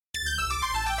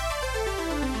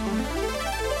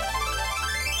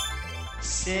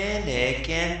Cynic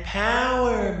Empowerment.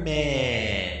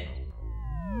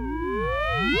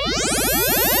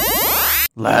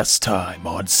 Last time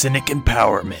on Cynic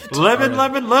Empowerment.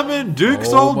 Lemon,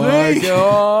 dicks all day.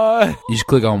 God. You just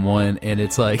click on one, and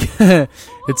it's like,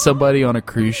 it's somebody on a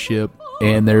cruise ship,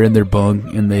 and they're in their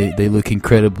bunk, and they look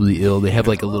incredibly ill. They have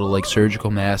like a little like surgical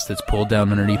mask that's pulled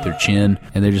down underneath their chin,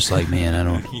 and they're just like, man,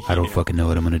 I don't fucking know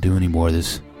what I'm gonna do anymore.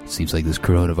 This seems like this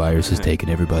coronavirus has taken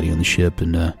everybody on the ship,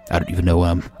 and I don't even know why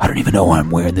I'm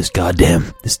wearing this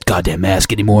goddamn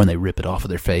mask anymore. And they rip it off of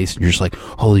their face, and you're just like,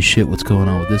 holy shit, what's going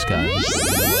on with this guy?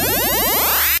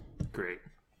 Great.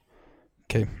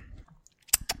 Okay.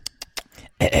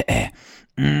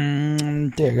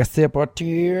 Take a sip or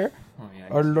two. Oh, yeah,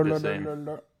 I guess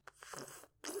the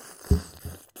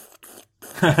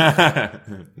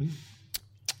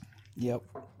Yep.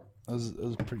 That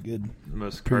was pretty good. the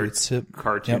most Pretty good sip.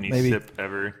 cartoony Yep, sip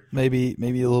ever. Maybe a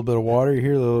little bit of water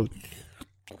here. A little.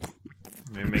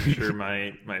 Let me make sure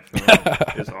my phone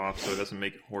is off so it doesn't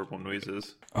make horrible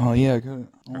noises. Oh yeah, good.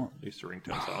 At least the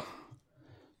ringtone's off.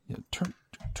 Yeah, turn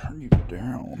you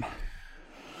down.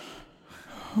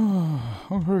 All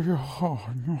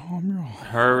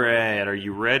right, are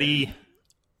you ready?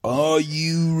 Are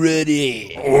you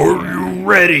ready? Are you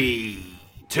ready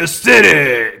to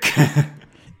Cynic?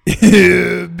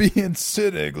 Being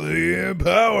cynically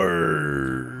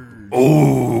empowered.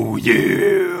 Oh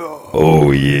yeah.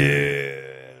 Oh yeah.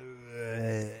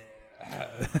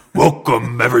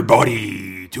 Welcome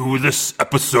everybody to this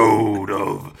episode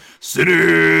of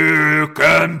Cynic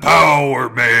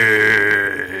Empowerment.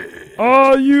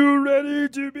 Are you ready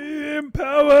to be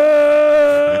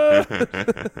empowered?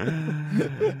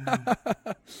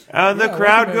 And the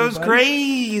crowd welcome, goes everybody.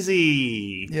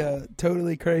 crazy. Yeah,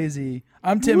 totally crazy.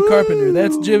 I'm Tim Carpenter.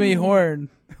 That's Jimmy Horn.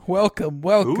 Welcome.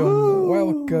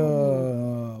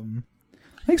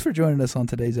 Thanks for joining us on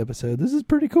today's episode. This is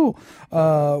pretty cool.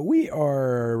 We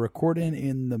are recording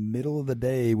in the middle of the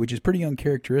day, which is pretty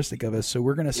uncharacteristic of us, so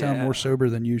we're going to sound more sober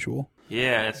than usual.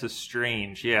 Yeah, it's a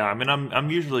strange. Yeah, I mean, I'm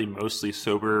usually mostly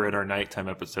sober at our nighttime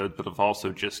episodes, but I've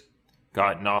also just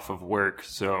gotten off of work,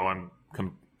 so I'm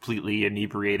completely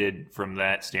inebriated from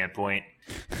that standpoint.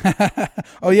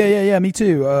 Oh yeah, me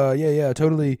too.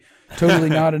 Totally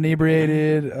not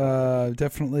inebriated.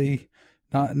 Definitely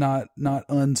not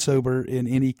unsober in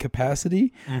any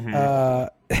capacity.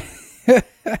 But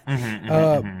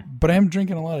I'm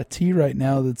drinking a lot of tea right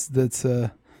now. That's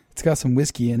it's got some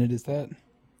whiskey in it. Does that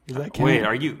count? Wait,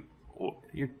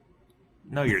 you're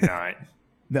no, you're not.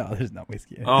 No, there's not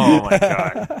whiskey in it. Oh my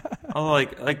god! I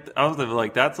was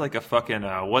like, that's like a fucking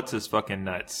what's his fucking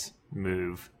nuts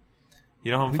move.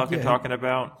 You know who I'm fucking talking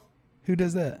about? Who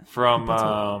does that? From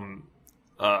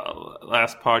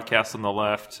last podcast on the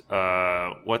left.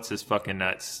 What's his fucking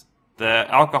nuts? The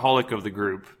alcoholic of the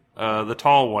group, the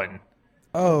tall one.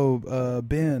 Oh,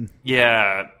 Ben.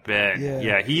 Yeah, Ben. Yeah,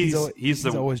 Yeah, he's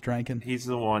always drinking. He's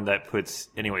the one that puts.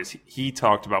 Anyways, he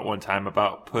talked about one time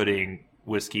about putting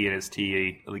whiskey in his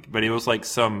tea, but it was like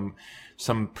some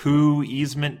poo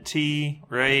easement tea,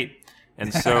 right?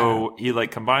 And so he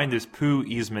like combined this poo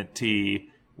easement tea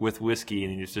with whiskey,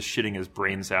 and he was just shitting his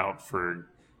brains out for.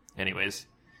 Anyways,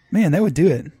 man, that would do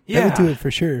it. Yeah. That would do it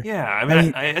for sure. Yeah, I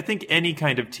mean, I think any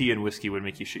kind of tea and whiskey would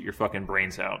make you shit your fucking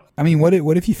brains out. I mean, what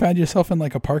if you found yourself in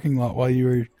like a parking lot while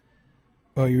you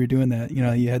were doing that? You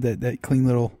know, you had that clean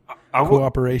little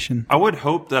cooperation. I would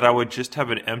hope that I would just have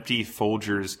an empty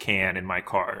Folgers can in my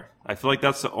car. I feel like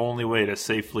that's the only way to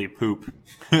safely poop.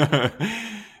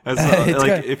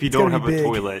 If you don't have a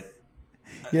toilet.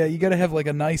 Yeah, you got to have like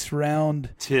a nice round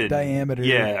diameter.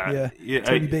 Yeah, it's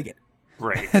gonna be big.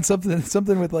 Right. And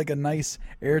something with like a nice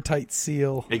airtight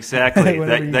seal. Exactly.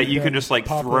 that you can just like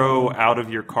throw out of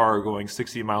your car going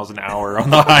 60 miles an hour on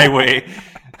the highway.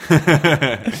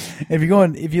 If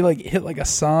you like hit like a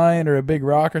sign or a big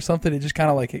rock or something, it just kind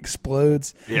of like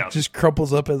explodes. Yeah. It just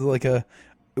crumples up as like a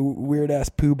weird ass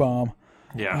poo bomb.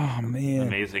 Yeah. Oh man.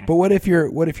 Amazing. But what if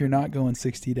you're not going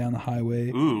 60 down the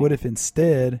highway? Ooh. What if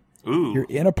instead you're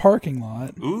in a parking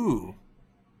lot? Ooh.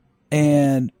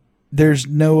 And there's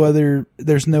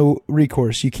no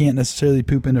recourse. You can't necessarily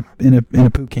poop in a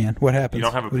poo can. What happens? You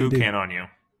don't have a poo can on you.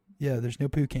 Yeah, there's no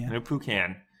poo can. No poo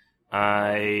can.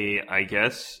 I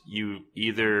guess you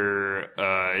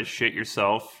either shit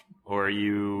yourself or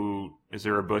is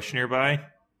there a bush nearby?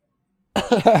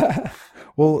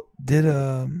 Well, did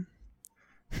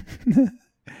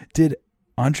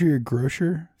Andrea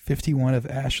Grosher 51 of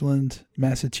Ashland,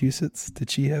 Massachusetts. Did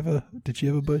she have a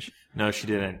bush? No, she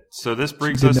didn't. So this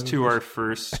brings us to our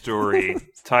first story.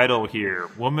 Title here: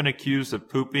 Woman accused of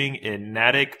pooping in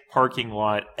Natick parking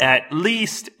lot at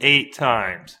least 8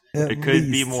 times. It could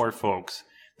be more, folks.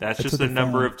 That's just the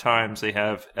number of times they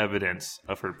have evidence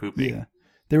of her pooping. Yeah.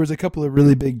 There was a couple of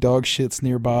really big dog shits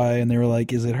nearby, and they were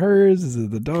like, "Is it hers? Is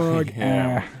it the dog?"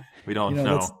 Yeah, we don't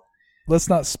know. Let's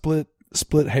not split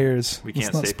hairs. We can't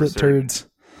let's not say split turds.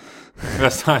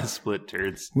 Let's not split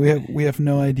turds. We have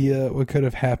no idea what could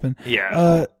have happened.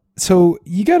 Yeah. So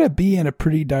you got to be in a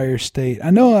pretty dire state. I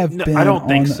know I don't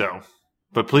think so.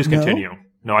 But please continue.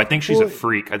 No, I think she's a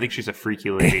freak. I think she's a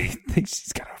freaky lady. I think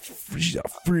she's a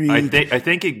freak. I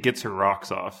think it gets her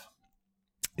rocks off.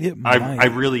 It might. I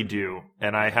really do,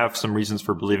 and I have some reasons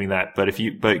for believing that.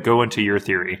 But go into your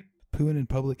theory. Pooing in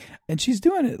public, and she's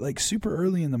doing it like super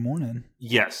early in the morning.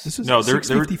 Yes, this is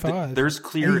there's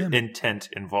clear intent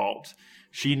involved.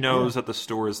 She knows that the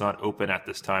store is not open at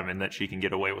this time, and that she can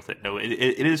get away with it. No, it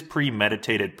is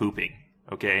premeditated pooping.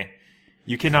 Okay,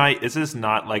 you cannot. This is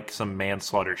not like some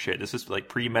manslaughter shit. This is like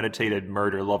premeditated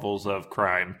murder levels of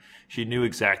crime. She knew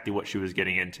exactly what she was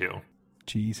getting into.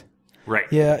 Jeez. Right.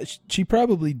 Yeah, she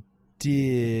probably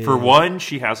did. For one,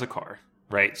 she has a car,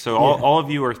 right? So all of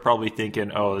you are probably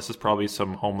thinking, "Oh, this is probably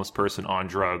some homeless person on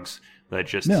drugs that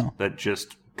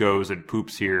just goes and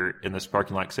poops here in this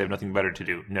parking lot because they have nothing better to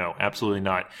do." No, absolutely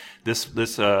not. This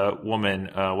woman,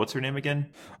 what's her name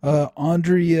again?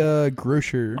 Andrea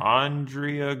Grosher.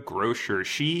 Andrea Grosher.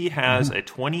 She has a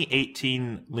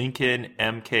 2018 Lincoln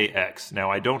MKX.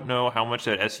 Now, I don't know how much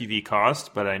that SUV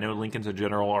cost, but I know Lincolns in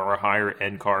general are a higher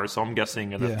end car, so I'm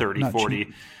guessing in the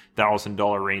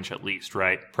 $30,000-$40,000 range at least,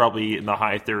 right? Probably in the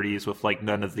high 30s with like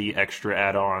none of the extra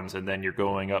add-ons, and then you're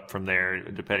going up from there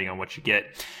depending on what you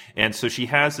get. And so she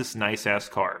has this nice ass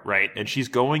car, right? And she's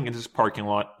going into this parking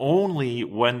lot only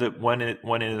when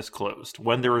it is closed,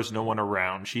 when there is no one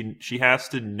around. She has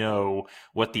to know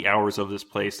what the hours of this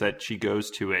place that she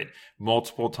goes to it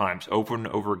multiple times, over and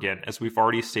over again, as we've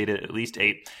already stated, at least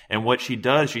 8. And what she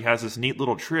does, she has this neat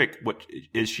little trick. What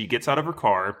is, she gets out of her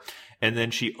car, and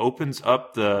then she opens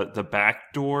up the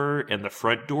back door and the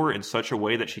front door in such a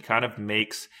way that she kind of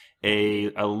makes a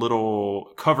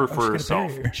little cover for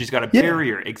herself. She's got a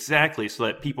barrier, exactly, so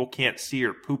that people can't see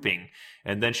her pooping.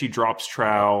 And then she drops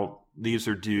trowel, leaves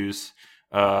her deuce,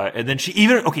 and then she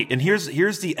even and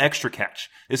here's the extra catch.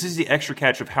 This is the extra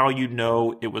catch of how you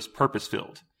know it was purpose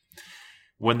filled.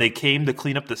 When they came to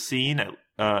clean up the scene,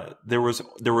 there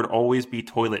would always be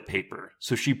toilet paper.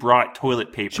 So she brought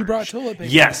toilet paper. She brought toilet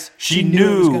paper. Yes, she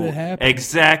knew it was going to happen.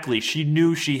 Exactly. She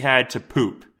knew she had to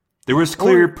poop. There was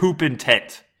clear poop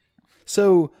intent.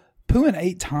 So pooing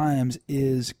 8 times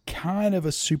is kind of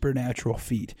a supernatural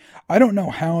feat. I don't know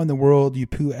how in the world you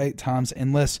poo 8 times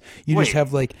unless you just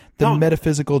have like the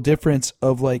metaphysical difference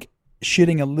of like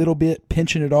shitting a little bit,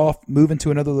 pinching it off, moving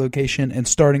to another location, and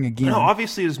starting again. No,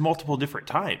 obviously there's multiple different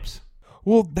types.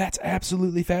 Well, that's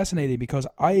absolutely fascinating because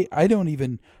I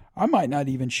might not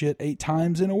even shit 8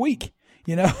 times in a week.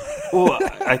 You know, well,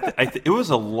 it was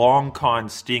a long con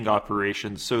sting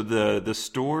operation. So the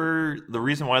store, the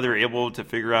reason why they were able to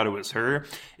figure out it was her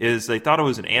is they thought it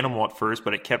was an animal at first,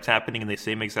 but it kept happening in the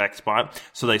same exact spot.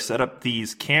 So they set up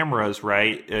these cameras,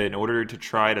 right, in order to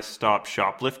try to stop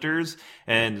shoplifters.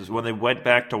 And when they went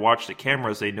back to watch the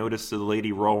cameras, they noticed the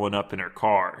lady rolling up in her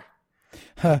car.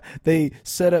 They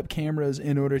set up cameras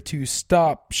in order to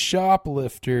stop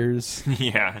shoplifters.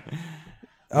 Yeah.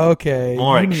 Okay.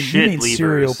 More like shit leavers.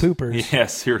 Serial poopers. Yeah,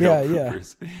 serial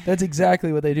poopers. Yeah. That's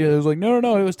exactly what they do. It was like, no,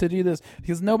 it was to do this.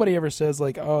 Because nobody ever says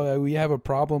like, oh, we have a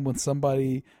problem with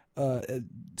somebody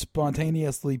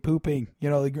spontaneously pooping,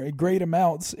 like great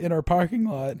amounts in our parking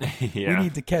lot. Yeah. We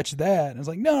need to catch that. And it's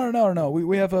like, no.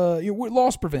 We have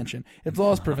loss prevention. It's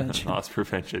loss prevention. Loss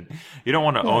prevention. You don't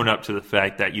want to own up to the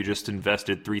fact that you just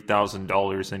invested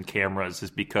 $3,000 in cameras is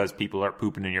because people are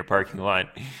pooping in your parking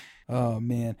lot. Oh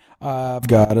man, I've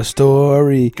got a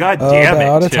story. God damn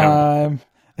about it, a time.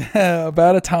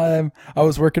 About a time I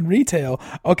was working retail.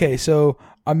 Okay, so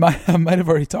I might have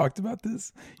already talked about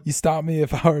this. You stop me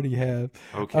if I already have.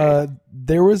 Okay.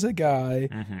 There was a guy.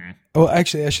 Mm-hmm. Oh,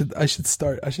 actually, I should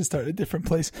start a different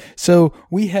place. So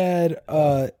we had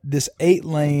this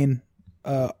 8-lane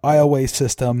aisleway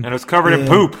system, and it was covered in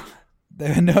poop.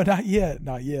 No, not yet.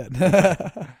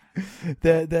 That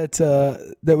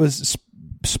was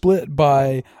split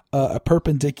by a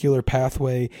perpendicular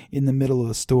pathway in the middle of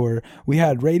the store. We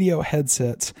had radio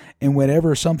headsets, and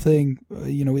whenever something,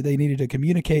 they needed to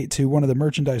communicate to one of the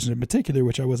merchandisers in particular,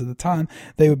 which I was at the time,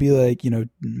 they would be like,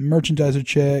 merchandiser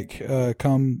check,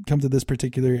 come to this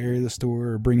particular area of the store,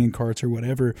 or bring in carts or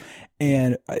whatever.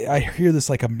 And I hear this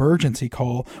like emergency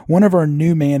call. One of our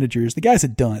new managers, the guy's a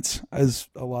dunce, as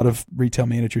a lot of retail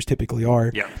managers typically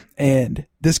are. Yeah. And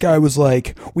this guy was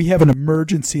like, we have an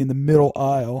emergency in the middle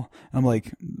aisle. I'm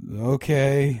like,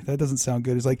 okay, that doesn't sound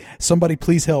good. He's like, somebody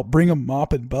please help, bring a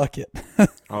mop and bucket.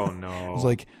 Oh no. I was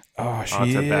like, oh shit.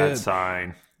 That's a bad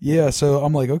sign. Yeah, so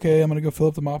I'm like, okay, I'm going to go fill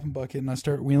up the mop and bucket, and I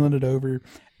start wheeling it over.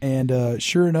 And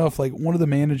sure enough, like, one of the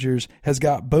managers has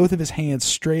got both of his hands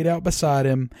straight out beside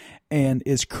him and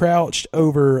is crouched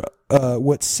over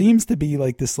what seems to be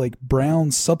like this like brown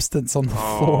substance on the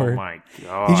floor. Oh my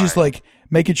God. He's just like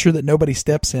making sure that nobody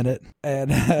steps in it.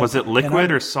 And was it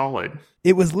liquid or solid?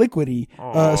 It was liquidy.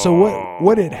 So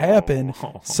what had happened,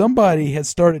 somebody had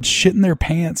started shitting their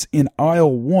pants in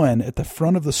aisle 1 at the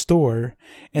front of the store,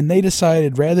 and they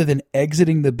decided rather than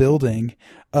exiting the building,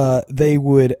 they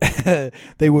would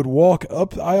walk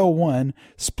up aisle 1,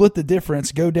 split the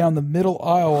difference, go down the middle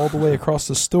aisle all the way across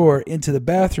the store into the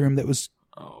bathroom that was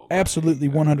absolutely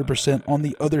 100% on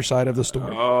the other side of the store.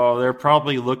 Oh, they're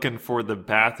probably looking for the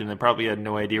bathroom. They probably had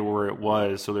no idea where it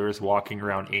was, so they were just walking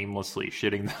around aimlessly,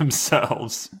 shitting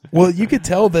themselves. Well, you could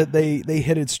tell that they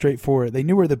headed straight for it. They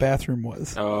knew where the bathroom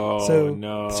was. Oh,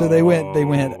 no. So they went,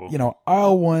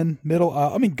 aisle 1, middle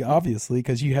aisle. I mean, obviously,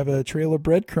 because you have a trail of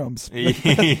breadcrumbs.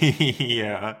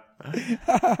 Yeah.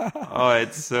 Oh,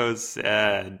 it's so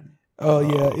sad. Oh,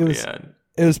 yeah. It was... Man.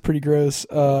 It was pretty gross.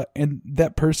 And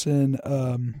that person,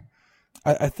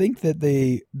 I think that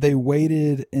they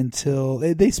waited until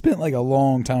they spent like a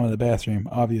long time in the bathroom,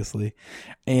 obviously.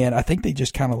 And I think they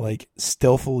just kind of like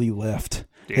stealthily left.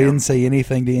 Damn. They didn't say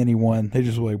anything to anyone. They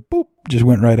just like, boop, just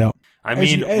went right out. I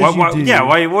mean,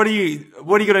 what are you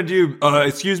going to do?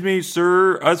 Excuse me,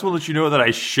 sir. I just want to let you know that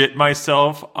I shit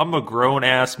myself. I'm a grown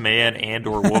ass man and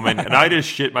or woman, and I just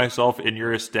shit myself in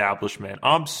your establishment.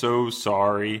 I'm so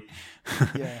sorry.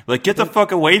 Yeah. Like, get the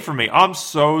fuck away from me. I'm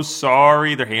so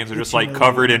sorry. Their hands are just like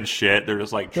covered in shit. They're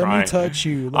just like trying. Let me touch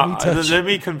you. Let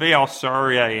me convey how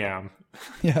sorry I am.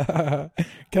 Yeah.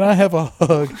 Can I have a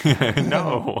hug?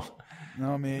 No.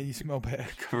 No, man, you smell bad.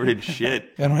 Covered in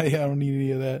shit. I don't need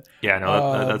any of that. Yeah,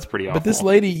 no, that's pretty awful. But this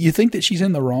lady, you think that she's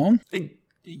in the wrong?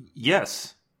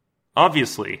 Yes.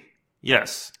 Obviously.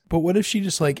 Yes. But what if she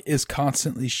just like is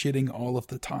constantly shitting all of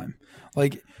the time?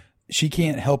 Like, she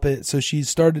can't help it, so she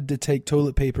started to take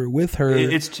toilet paper with her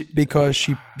because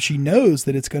she knows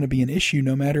that it's going to be an issue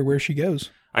no matter where she goes.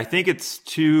 I think it's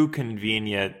too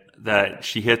convenient that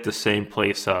she hit the same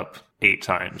place up 8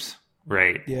 times,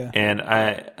 right? Yeah. And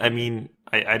I mean,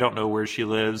 I don't know where she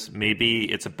lives. Maybe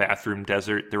it's a bathroom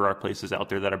desert. There are places out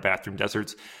there that are bathroom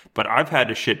deserts. But I've had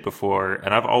to shit before,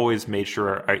 and I've always made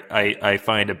sure I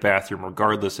find a bathroom,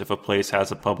 regardless if a place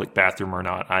has a public bathroom or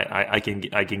not. I can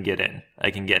get in.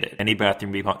 I can get it. Any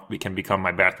bathroom can become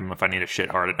my bathroom if I need to shit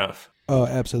hard enough. Oh,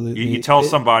 absolutely. You tell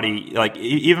somebody, like,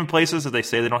 even places that they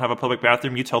say they don't have a public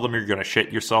bathroom, you tell them you're going to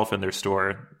shit yourself in their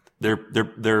store.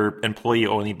 Their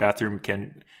employee-only bathroom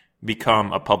can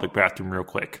become a public bathroom real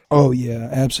quick. Oh yeah,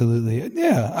 absolutely.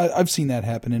 Yeah, I've seen that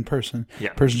happen in person.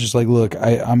 Yeah. Person's just like, look,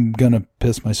 I'm gonna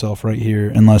piss myself right here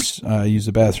unless I use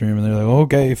the bathroom, and they're like,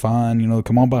 okay, fine,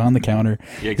 come on behind the counter.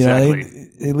 Yeah,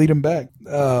 exactly. They lead them back.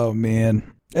 Oh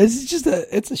man. It's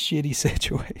a shitty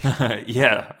situation.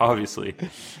 Yeah, obviously.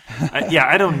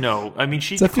 I don't know. I mean,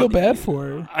 I feel bad for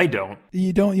her. I don't.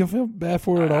 You don't? You feel bad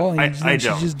for her at all? I don't.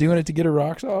 She's just doing it to get her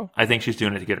rocks off? I think she's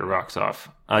doing it to get her rocks off.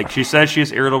 Like, she says she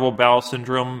has irritable bowel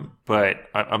syndrome, but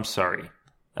I'm sorry.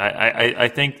 I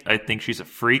think she's a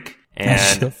freak,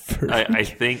 and I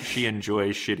think she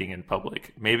enjoys shitting in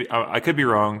public. Maybe I could be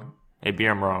wrong. Maybe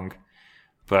I'm wrong,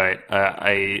 but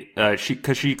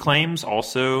because she claims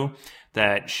also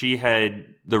that she had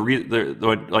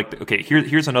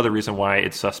here's another reason why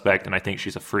it's suspect, and I think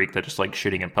she's a freak that just likes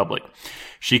shitting in public.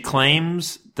 She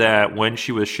claims that when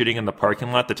she was shitting in the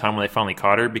parking lot, the time when they finally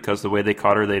caught her, because the way they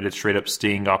caught her, they did straight up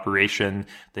sting operation.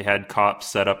 They had cops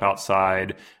set up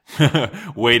outside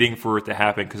waiting for it to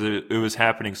happen because it was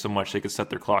happening so much they could set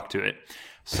their clock to it.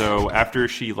 So after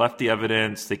she left the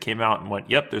evidence, they came out and went,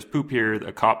 yep, there's poop here.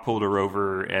 A cop pulled her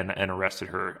over and arrested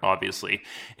her, obviously.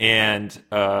 And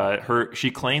she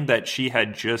claimed that she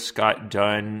had just got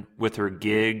done with her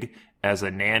gig as a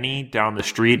nanny down the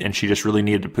street, and she just really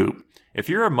needed to poop. If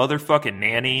you're a motherfucking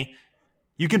nanny,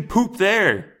 you can poop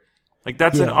there. Like,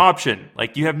 that's an Yeah. option.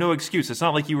 Like, you have no excuse. It's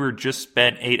not like you were just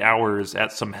spent 8 hours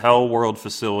at some hell world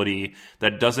facility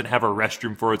that doesn't have a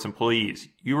restroom for its employees.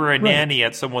 You were a nanny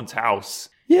at someone's house.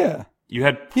 Yeah. You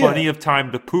had plenty of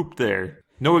time to poop there.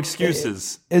 No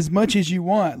excuses. As much as you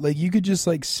want. Like, you could just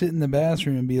like sit in the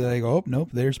bathroom and be like, "Oh, nope,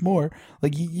 there's more."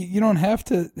 Like, you don't have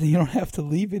to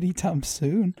leave anytime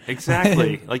soon.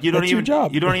 Exactly. Like, you don't That's your even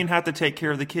job. you don't even have to take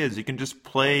care of the kids. You can just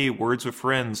play Words with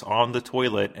Friends on the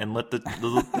toilet and let the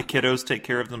kiddos take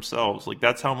care of themselves. Like,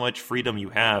 that's how much freedom you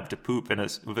have to poop in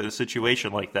a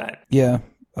situation like that. Yeah.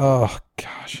 Oh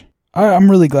gosh.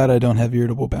 I'm really glad I don't have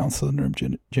irritable bowel syndrome,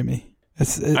 Jimmy.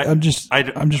 I'm just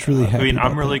really happy. I mean,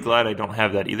 I'm about really that. glad I don't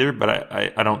have that either, but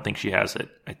I don't think she has it.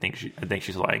 I think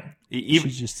she's lying.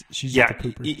 She's just a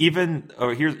pooper.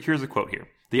 Here's a quote here.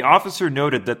 The officer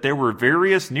noted that there were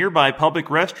various nearby public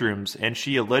restrooms, and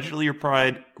she allegedly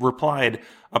replied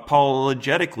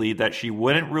apologetically that she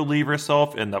wouldn't relieve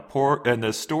herself in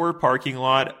the store parking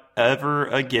lot ever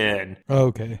again.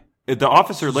 Okay. The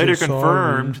officer later So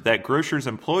confirmed that Grocer's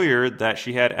employer that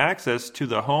she had access to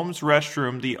the home's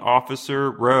restroom, the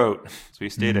officer wrote. So he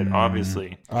stated,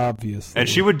 obviously. Obviously. And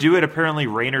she would do it apparently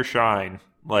rain or shine,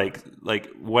 like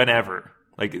whenever.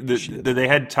 Like they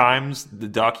had times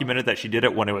documented that she did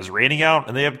it when it was raining out,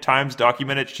 and they have times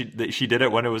documented that she did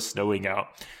it when it was snowing out.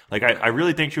 Like, I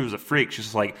really think she was a freak. She's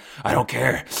just like, I don't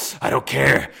care.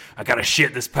 I gotta shit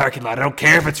in this parking lot. I don't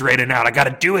care if it's raining out. I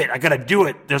gotta do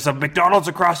it. There's a McDonald's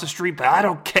across the street, but I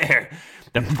don't care.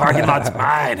 The parking lot's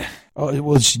mine. Oh,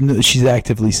 well, she's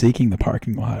actively seeking the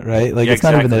parking lot, right? Like, Yeah, it's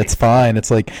not even that exactly. it's fine.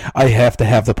 It's like, I have to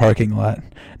have the parking lot.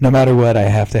 No matter what, I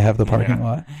have to have the parking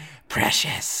lot.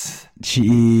 Precious.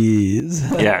 Jeez.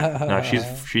 Yeah, no,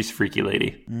 she's freaky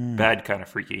lady. Bad kind of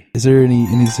freaky. Is there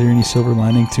any silver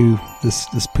lining to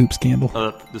this poop scandal?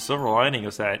 The silver lining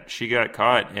is that she got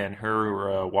caught, and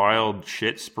her wild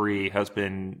shit spree has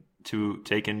been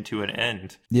taken to an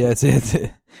end. Yeah,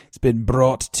 it's been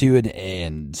brought to an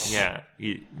end. Yeah,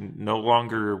 no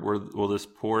longer will this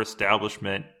poor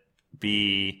establishment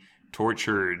be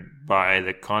tortured by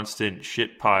the constant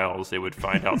shit piles they would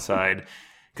find outside.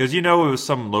 Because, it was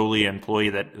some lowly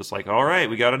employee that was like, all right,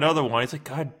 we got another one. He's like,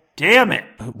 God damn it.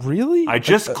 Really? I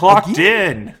just clocked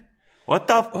in. What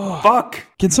the fuck?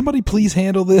 Can somebody please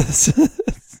handle this?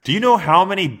 Do you know how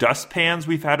many dustpans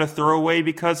we've had to throw away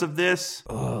because of this?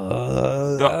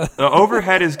 The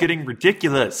overhead is getting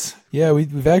ridiculous. Yeah,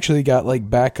 we've actually got like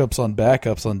backups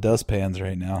on dustpans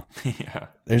right now. Yeah.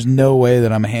 There's no way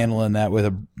that I'm handling that with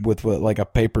a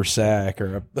paper sack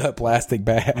or a plastic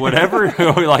bag. Whatever,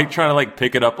 we like trying to like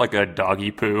pick it up like a doggy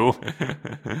poo.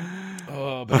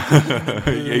 Oh,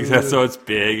 Yeah, so it's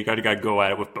big. You gotta go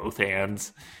at it with both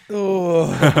hands. oh,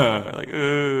 Like,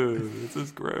 this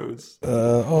is gross.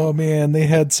 oh man, they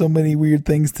had so many weird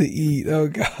things to eat. Oh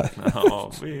god,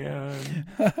 Oh man,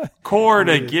 corn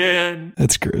again.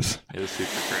 that's gross. It was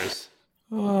super gross.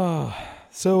 Oh,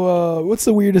 so what's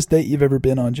the weirdest date you've ever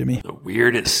been on, Jimmy? The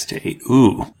weirdest state.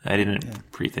 Ooh, I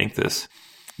didn't pre-think this.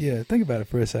 Yeah, think about it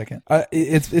for a second.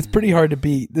 It's pretty hard to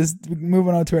beat.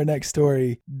 Moving on to our next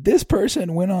story. This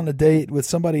person went on a date with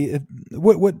somebody.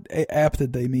 What app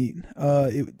did they meet?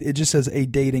 It just says a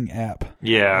dating app.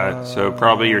 Yeah, so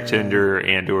probably your Tinder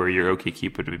and or your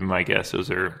OkCupid would be my guess.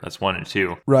 That's 1 and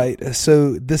 2. Right.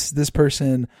 So this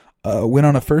person went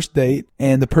on a first date,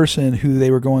 and the person who they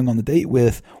were going on the date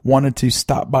with wanted to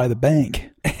stop by the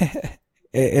bank,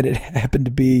 and it happened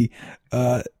to be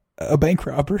a bank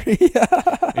robbery.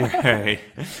 Hey.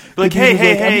 Like, The hey, dude was hey,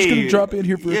 like, hey. I'm just gonna drop in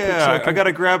here for a quick yeah, second. I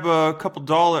gotta grab a couple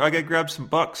 $. I gotta grab some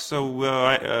bucks, so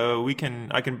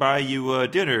I can buy you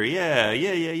dinner. Yeah.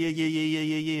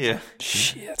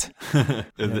 Shit. And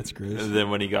That's gross. And then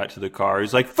when he got to the car,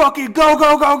 he's like, "Fucking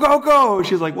go!"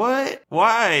 She's like, "What?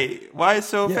 Why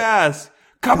so fast?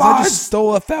 Come 'Cause I on, just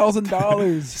stole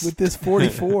 $1,000 with this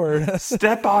 44.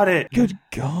 step on it." Good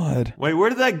God. Wait, where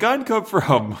did that gun come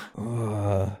from?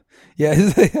 Yeah,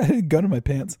 I had a gun in my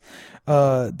pants.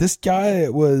 This guy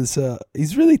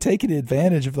he's really taking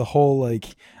advantage of the whole,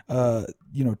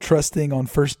 trusting on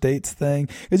first dates thing.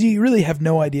 Because you really have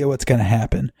no idea what's going to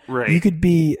happen. Right.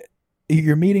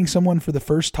 You're meeting someone for the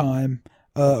first time,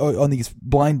 on these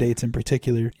blind dates in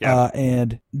particular,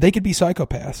 and they could be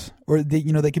psychopaths, or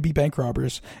they could be bank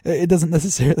robbers. It doesn't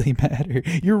necessarily matter.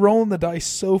 You're rolling the dice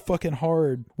so fucking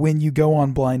hard when you go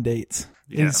on blind dates.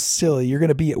 is silly. You're going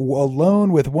to be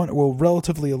alone with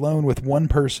relatively alone with one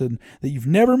person that you've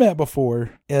never met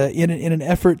before in an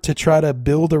effort to try to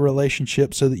build a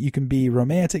relationship so that you can be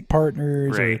romantic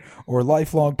partners or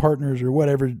lifelong partners or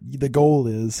whatever the goal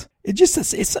is.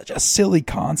 It's such a silly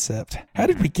concept. How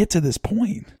did we get to this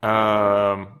point?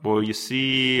 Well, you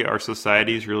see, our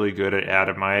society is really good at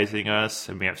atomizing us,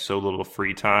 and we have so little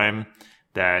free time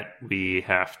that we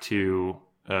have to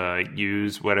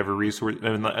use whatever resource,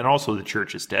 and also the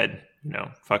church is dead.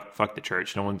 Fuck the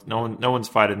church. No one's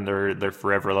fighting their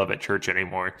forever love at church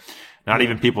anymore. Not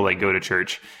even people that go to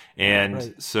church.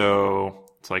 And so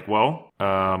it's like, well,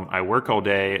 I work all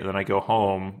day and then I go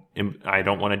home and I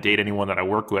don't want to date anyone that I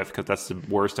work with because that's the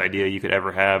worst idea you could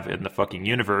ever have in the fucking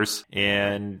universe.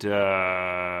 And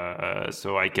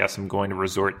so I guess I'm going to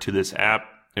resort to this app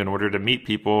in order to meet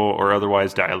people or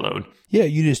otherwise die alone. Yeah,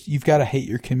 you've got to hate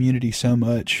your community so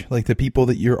much. Like the people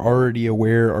that you're already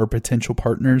aware are potential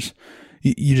partners,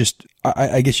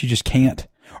 I guess you just can't.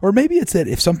 Or maybe it's that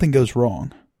if something goes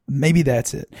wrong, maybe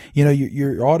that's it.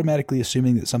 You're automatically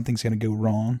assuming that something's going to go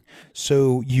wrong.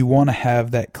 So you want to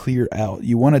have that clear out.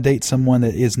 You want to date someone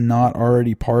that is not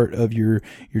already part of your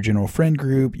general friend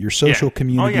group, your social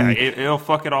community. Oh, yeah, it'll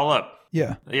fuck it all up.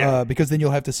 Yeah. Because then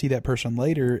you'll have to see that person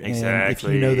later. Exactly. And if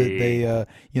you know that they,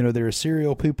 they're a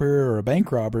serial pooper or a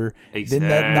bank robber, then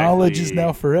that knowledge is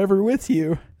now forever with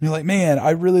you. And you're like, man,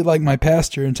 I really like my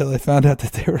pastor until I found out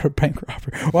that they were a bank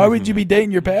robber. Why would you be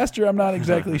dating your pastor? I'm not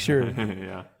exactly sure.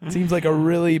 Yeah. It seems like a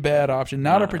really bad option.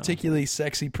 Not a particularly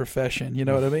sexy profession. You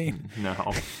know what I mean?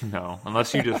 No.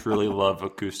 Unless you just really love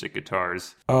acoustic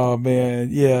guitars. Oh, man.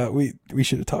 Yeah, we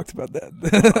should have talked about that.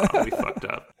 We fucked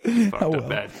up. Up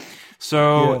bad.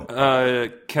 So,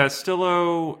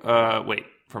 Castillo,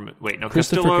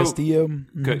 Christopher Castillo.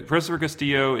 Christopher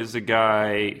Castillo is the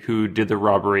guy who did the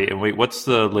robbery. And what's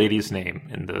the lady's name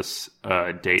in this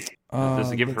date?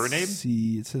 Does it give her name? Let's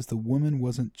see. It says the woman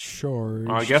wasn't charged.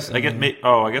 I guess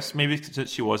maybe since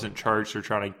she wasn't charged, they're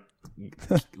trying to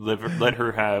let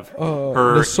her have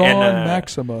her Nissan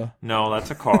Maxima. No, that's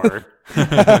a car.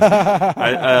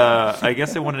 I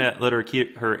guess they wanted to let her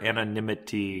keep her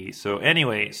anonymity. So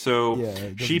anyway,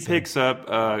 she picks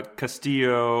up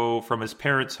Castillo from his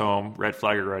parents' home. Red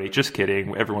flag already. Just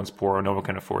kidding. Everyone's poor. No one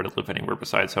can afford to live anywhere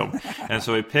besides home. And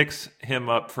so he picks him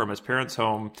up from his parents'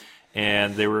 home.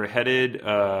 And they were headed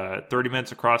 30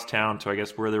 minutes across town to, I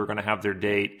guess, where they were going to have their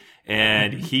date.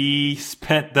 And he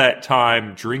spent that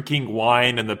time drinking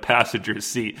wine in the passenger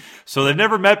seat. So they've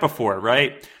never met before,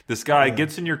 right? This guy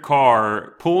gets in your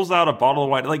car, pulls out a bottle of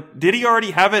wine. Like, did he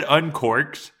already have it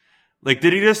uncorked? Like,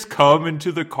 did he just come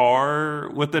into the car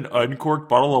with an uncorked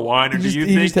bottle of wine, or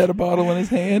he just had a bottle in his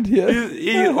hand?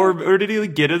 Yeah, or did he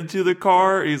get into the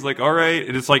car? He's like, all right,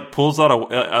 and just like pulls out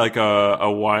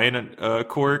a wine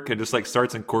cork and just like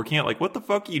starts uncorking it. Like, what the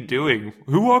fuck are you doing?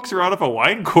 Who walks around with a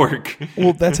wine cork?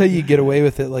 Well, that's how you get away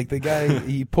with it. Like the guy,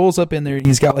 he pulls up in there, and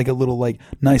he's got like a little like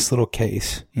nice little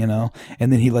case, and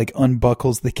then he like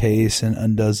unbuckles the case and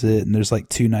undoes it, and there's like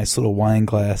two nice little wine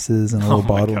glasses and a little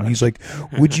bottle, and he's like,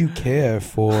 "Would you care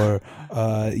for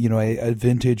a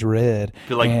vintage red?"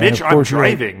 You're like, bitch, I'm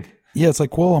driving. Yeah, it's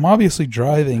like, well, I'm obviously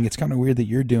driving. It's kind of weird that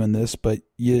you're doing this, but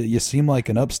you seem like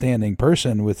an upstanding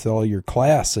person with all your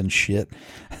class and shit.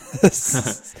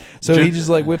 So he just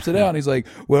like whips it out and he's like,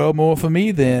 well, more for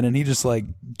me then. And he just like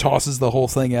tosses the whole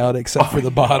thing out except for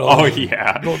the bottle. Oh,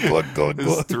 yeah. Glug.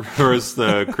 Throws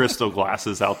the crystal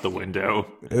glasses out the window.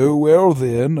 Oh, well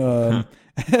then.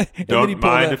 Don't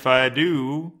mind if I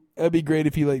do. That'd be great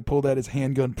if he like pulled out his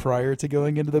handgun prior to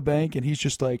going into the bank, and he's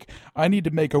just like, "I need to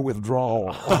make a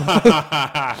withdrawal."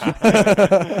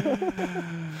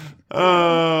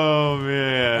 Oh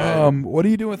man! What are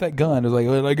you doing with that gun? It's like,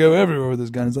 I go everywhere with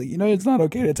this gun. It's like, it's not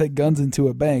okay to take guns into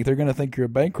a bank. They're gonna think you're a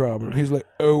bank robber. He's like,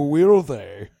 oh, will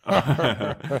they?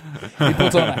 He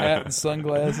puts on a hat and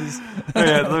sunglasses.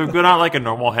 Yeah, they're not like a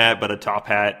normal hat, but a top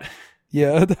hat.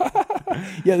 Yeah.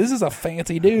 Yeah, this is a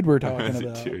fancy dude we're talking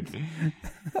about. Dude.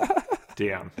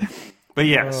 Damn. But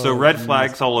yeah, so red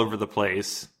flags all over the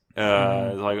place.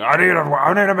 Like, I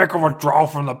need to make a withdrawal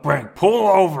from the bank. Pull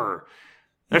over.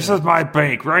 This is my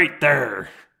bank right there.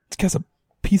 This guy's a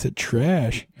piece of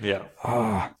trash. Yeah.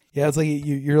 Yeah, it's like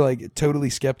you're like totally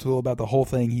skeptical about the whole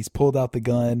thing. He's pulled out the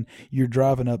gun. You're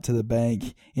driving up to the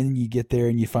bank, and then you get there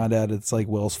and you find out it's like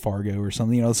Wells Fargo or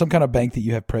something. Some kind of bank that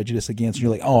you have prejudice against. And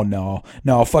you're like, oh no,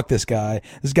 fuck this guy.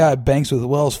 This guy banks with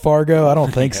Wells Fargo. I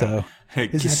don't think so.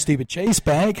 This is a stupid Chase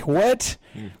Bank. What?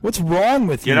 What's wrong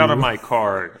with you? Get out of my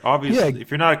car. Obviously,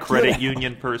 if you're not a credit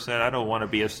union person, I don't want to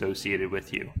be associated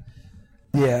with you.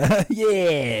 Yeah,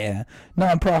 yeah,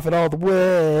 nonprofit all the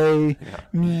way. Yeah.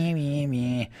 Meh,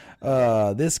 meh,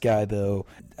 meh. This guy though,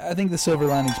 I think the silver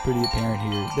lining's pretty apparent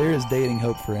here. There is dating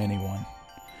hope for anyone.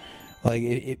 Like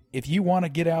if you want to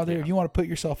get out there, if you want to put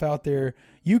yourself out there,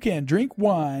 you can drink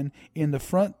wine in the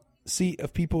front seat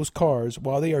of people's cars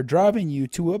while they are driving you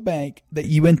to a bank that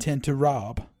you intend to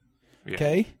rob. Yeah.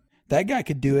 Okay, that guy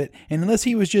could do it, and unless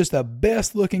he was just the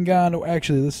best looking guy.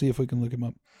 Actually, let's see if we can look him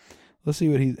up. Let's see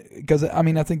what because I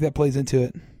mean I think that plays into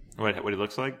it. What he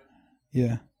looks like?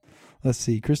 Yeah. Let's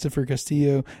see. Christopher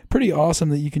Castillo. Pretty awesome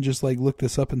that you can just like look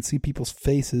this up and see people's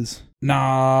faces.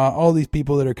 Nah, all these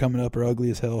people that are coming up are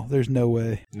ugly as hell. There's no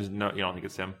way. You don't think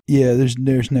it's him? Yeah,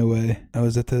 there's no way. Oh,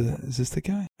 is this the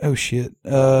guy? Oh shit.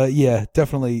 Yeah,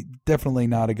 definitely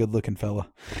not a good looking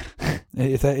fella.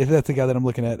 if that's the guy that I'm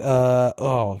looking at.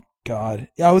 Oh God.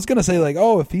 I was gonna say like,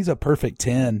 oh, if he's a perfect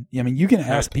 10, I mean, you can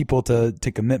ask people to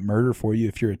commit murder for you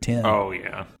if you're a 10. Oh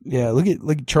yeah. Yeah. Look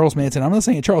at Charles Manson. I'm not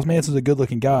saying Charles Manson's a good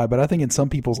looking guy, but I think in some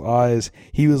people's eyes,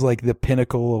 he was like the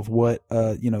pinnacle of what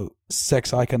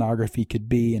sex iconography could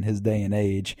be in his day and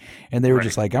age. And they were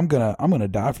just like, I'm gonna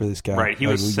die for this guy. Right. He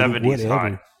like, was 70s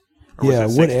hot. Yeah.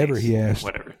 Whatever he asked.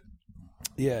 Whatever.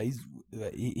 Yeah.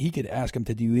 He could ask him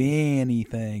to do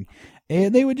anything.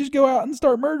 And they would just go out and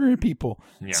start murdering people.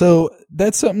 Yeah. So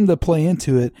that's something to play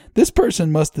into it. This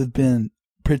person must have been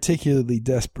particularly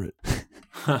desperate.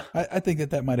 I think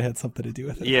that might have had something to do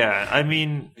with it. Yeah. I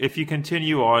mean, if you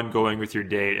continue on going with your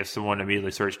date, if someone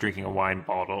immediately starts drinking a wine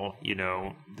bottle,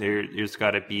 there's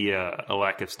got to be a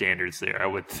lack of standards there, I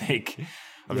would think.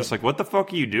 I'm just like, what the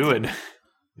fuck are you doing?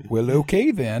 Well,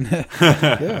 okay then.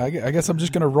 Yeah, I guess I'm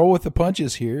just going to roll with the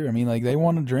punches here. I mean, like, they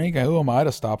want to drink. Who am I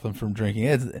to stop them from drinking?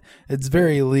 It's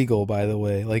very illegal, by the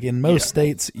way. Like, in most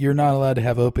states, you're not allowed to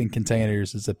have open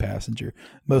containers as a passenger.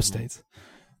 Most states.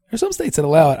 There's some states that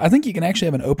allow it. I think you can actually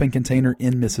have an open container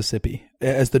in Mississippi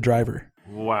as the driver.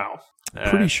 Wow.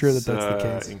 Pretty sure that's the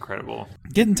case. Incredible.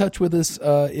 Get in touch with us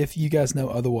if you guys know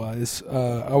otherwise.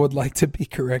 I would like to be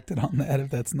corrected on that if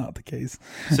that's not the case.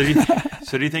 So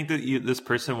do you think that this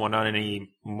person went on any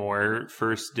more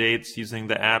first dates using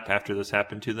the app after this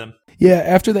happened to them? Yeah,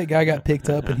 after that guy got picked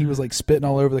up and he was like spitting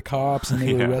all over the cops and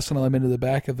they were wrestling him into the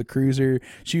back of the cruiser,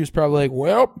 she was probably like,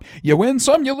 well, you win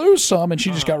some, you lose some. And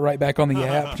she just got right back on the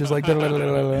app, just like,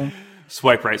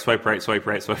 swipe right, swipe right, swipe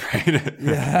right, swipe right.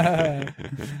 Yeah.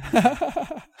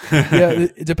 Yeah,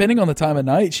 depending on the time of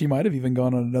night, she might have even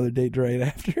gone on another date right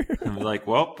after. I'm like,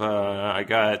 well, I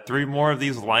got 3 more of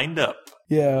these lined up.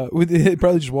 Yeah, it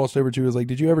probably just waltzed over to her. Was like,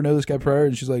 did you ever know this guy prior?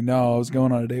 And she's like, no, I was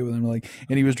going on a date with him. Like,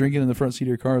 and he was drinking in the front seat of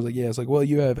your car. I was like, yeah. It's like, well,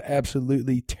 you have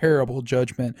absolutely terrible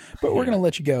judgment, but we're gonna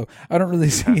let you go. I don't really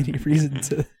see any reason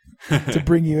to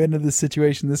bring you into this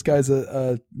situation. This guy's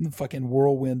a fucking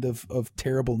whirlwind of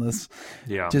terribleness.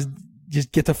 Yeah.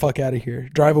 Just get the fuck out of here.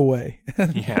 Drive away.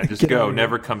 Yeah, just go.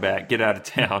 Never come back. Get out of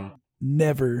town.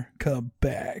 Never come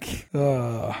back.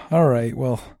 All right.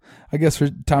 Well, I guess for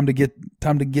time to get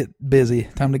busy.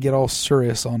 Time to get all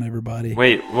serious on everybody.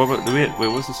 Wait, what's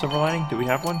the silver lining? Do we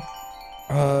have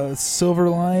one? Silver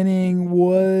lining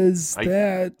was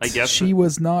I guess she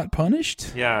was not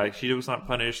punished. Yeah, she was not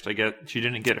punished. I guess she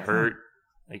didn't get hurt.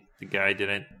 Like the guy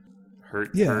didn't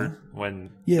hurt her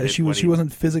when. Yeah, she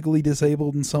wasn't physically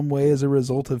disabled in some way as a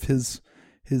result of his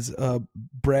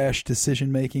brash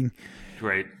decision making.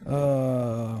 Right.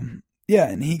 Yeah,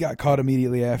 and he got caught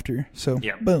immediately after. So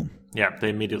boom. Yeah, they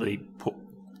immediately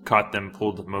caught them,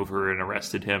 pulled them over, and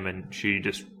arrested him, and she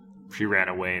ran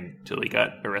away until he got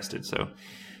arrested. So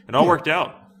it all worked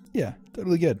out. Yeah,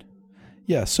 totally good.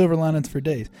 Yeah, silver linings for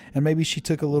days. And maybe she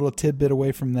took a little tidbit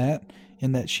away from that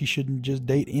in that she shouldn't just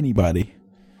date anybody.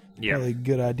 Yeah. Probably a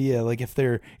good idea. Like if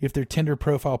their Tinder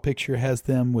profile picture has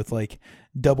them with like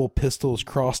double pistols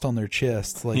crossed on their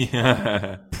chests, like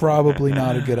probably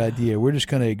not a good idea. We're just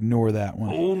going to ignore that one.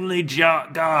 Only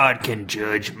God can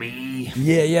judge me.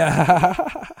 Yeah.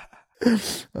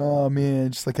 Oh man,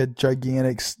 just like a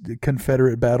gigantic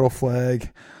Confederate battle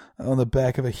flag on the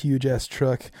back of a huge ass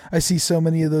truck. I see so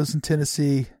many of those in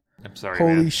Tennessee. I'm sorry,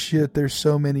 Holy shit, there's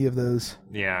so many of those.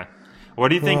 Yeah. What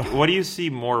do you think? What do you see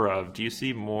more of? Do you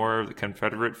see more of the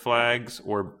Confederate flags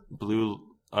or Blue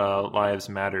Lives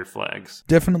Matter flags?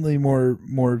 Definitely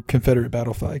more Confederate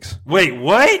battle flags. Wait,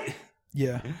 what?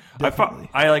 Yeah, definitely.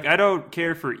 I don't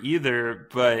care for either,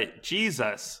 but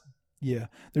Jesus. Yeah,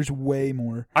 there's way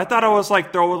more. I thought I was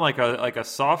like throwing like a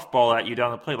softball at you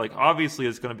down the plate. Like obviously,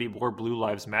 it's going to be more Blue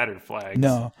Lives Matter flags.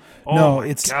 No,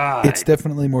 it's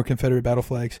definitely more Confederate battle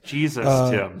flags. Jesus,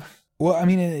 Tim. Well, I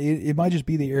mean, it might just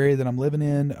be the area that I'm living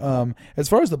in. As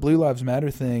far as the Blue Lives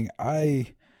Matter thing,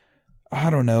 I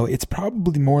don't know. It's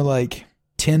probably more like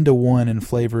 10-1 in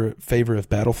favor of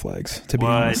battle flags, to be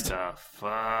honest. What the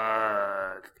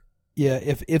fuck? Yeah,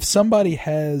 if somebody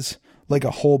has like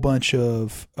a whole bunch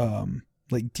of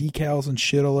like decals and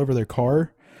shit all over their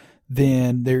car,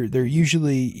 then they're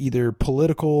usually either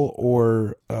political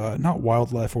or not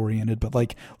wildlife oriented, but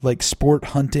like sport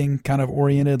hunting kind of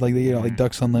oriented, like like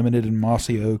Ducks Unlimited and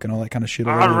Mossy Oak and all that kind of shit.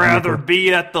 I'd rather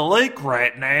be at the lake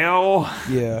right now.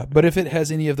 Yeah, but if it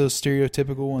has any of those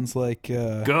stereotypical ones like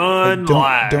gun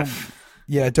like life.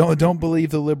 Don't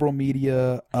believe the liberal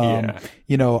media.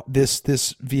 You know,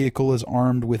 this vehicle is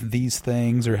armed with these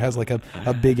things or has like a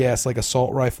big ass like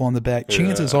assault rifle on the back.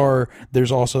 Chances are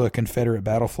there's also a Confederate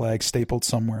battle flag stapled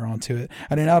somewhere onto it.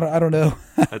 I mean, I don't know.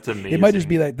 That's amazing. It might just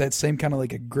be like that same kind of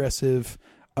like aggressive,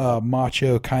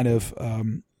 macho kind of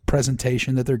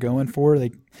presentation that they're going for.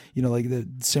 Like, you know, like the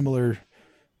similar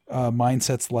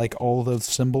mindsets like all of those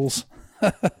symbols.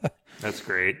 That's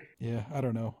great. Yeah, I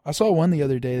don't know. I saw one the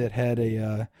other day that had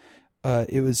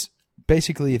it was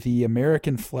basically the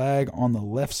American flag on the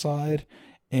left side,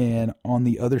 and on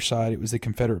the other side it was the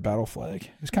Confederate battle flag.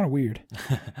 It was kind of weird.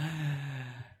 I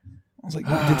was like,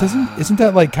 isn't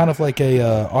that like kind of like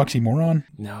a oxymoron?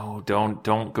 No, don't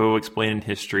go explaining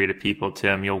history to people,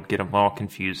 Tim. You'll get them all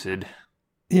confused.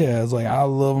 Yeah, it's like, I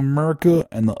love America,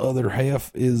 and the other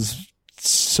half is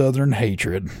Southern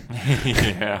hatred.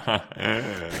 Yeah.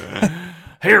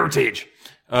 Heritage.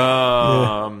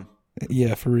 Yeah,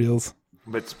 for reals.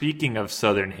 But speaking of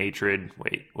Southern hatred,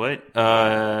 wait, what?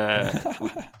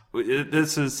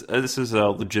 This is a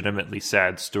legitimately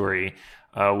sad story.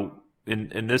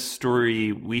 In this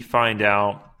story, we find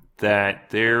out that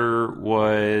there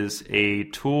was a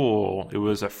tool. It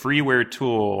was a freeware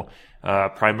tool,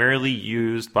 primarily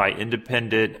used by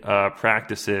independent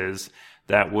practices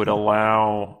that would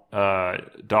allow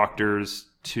doctors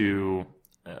to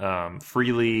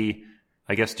freely,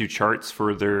 I guess, do charts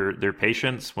for their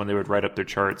patients when they would write up their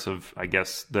charts of, I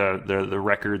guess, the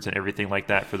records and everything like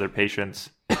that for their patients.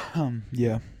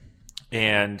 Yeah.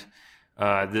 And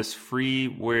this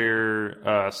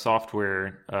freeware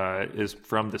software is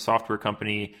from the software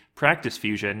company Practice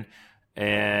Fusion,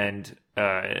 and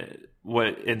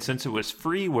since it was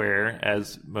freeware,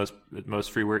 as most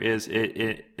freeware is,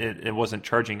 it wasn't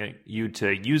charging you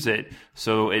to use it,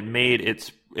 so it made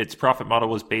its profit model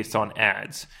was based on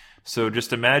ads. So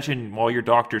just imagine while your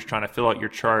doctor's trying to fill out your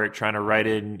chart, trying to write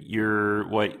in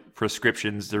what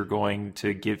prescriptions they're going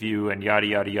to give you and yada,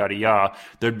 yada, yada, yada,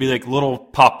 there'd be like little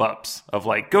pop-ups of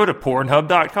like, go to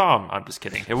Pornhub.com. I'm just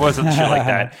kidding. It wasn't shit like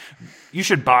that. You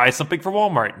should buy something for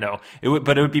Walmart. No,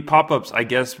 but it would be pop-ups, I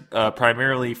guess,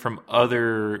 primarily from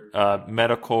other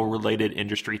medical related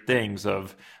industry things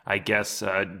of, I guess,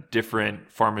 different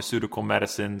pharmaceutical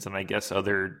medicines and I guess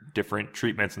other different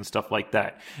treatments and stuff like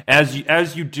that, as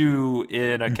you do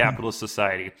in a capitalist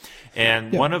society.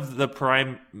 And one of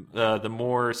the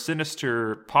more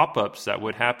sinister pop-ups that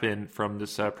would happen from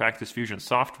this Practice Fusion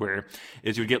software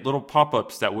is you would get little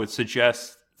pop-ups that would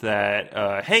suggest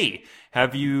that, hey,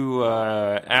 have you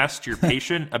asked your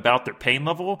patient about their pain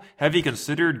level? Have you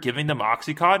considered giving them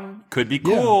OxyContin? Could be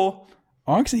cool. Yeah.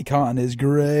 OxyContin is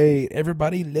great.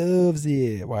 Everybody loves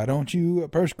it. Why don't you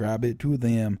prescribe it to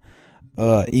them?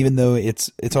 Even though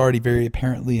it's already very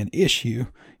apparently an issue.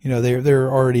 You know,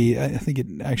 they're already, I think it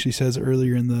actually says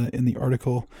earlier in the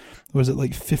article, was it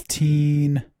like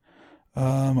 15?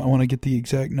 I want to get the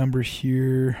exact number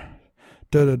here.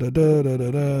 Well,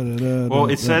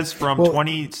 it says from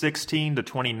 2016 to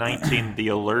 2019, the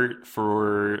alert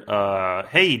for,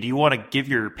 hey, do you want to give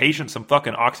your patient some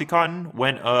fucking OxyContin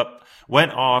went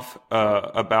off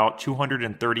about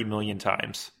 230 million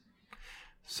times.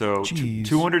 So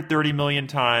 230 million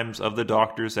times of the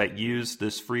doctors that use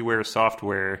this freeware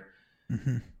software,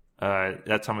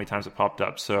 that's how many times it popped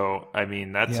up. So, I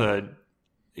mean, that's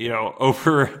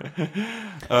over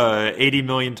 80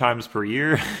 million times per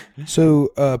year. So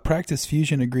Practice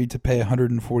Fusion agreed to pay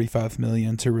 $145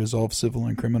 million to resolve civil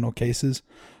and criminal cases.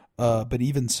 But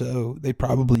even so, they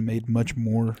probably made much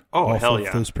more off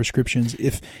of those prescriptions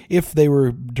if they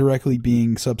were directly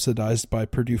being subsidized by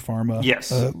Purdue Pharma,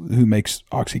 who makes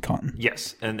OxyContin.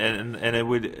 Yes, and it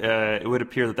would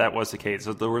appear that was the case.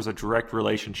 So there was a direct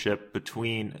relationship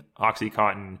between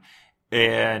OxyContin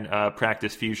and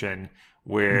Practice Fusion,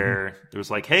 where there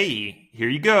was like, hey, here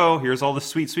you go. Here's all the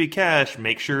sweet, sweet cash.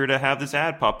 Make sure to have this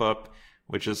ad pop up,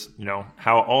 which is,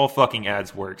 how all fucking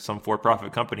ads work. Some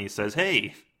for-profit company says,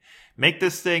 hey, make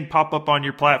this thing pop up on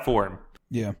your platform.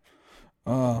 Yeah.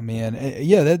 Oh, man.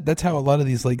 Yeah, that's how a lot of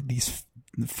these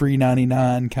free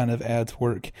 99 kind of ads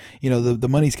work. The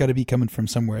money's got to be coming from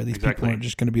somewhere. These Exactly. people aren't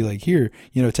just going to be like, here,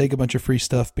 take a bunch of free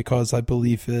stuff because I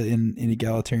believe in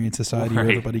egalitarian society where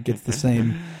Right. everybody gets the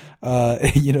same,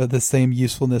 the same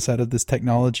usefulness out of this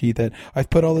technology that I've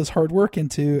put all this hard work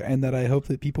into and that I hope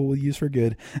that people will use for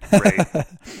good. Right.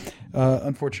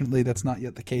 Unfortunately, that's not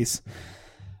yet the case.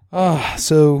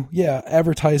 So yeah,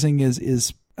 advertising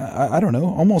is I don't know,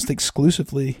 almost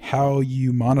exclusively how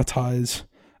you monetize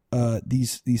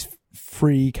these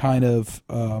free kind of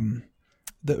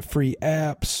the free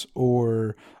apps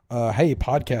or hey,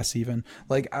 podcasts even.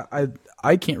 Like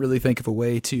I can't really think of a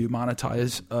way to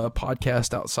monetize a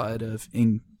podcast outside of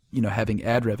having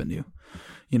ad revenue.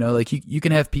 Like you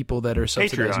can have people that are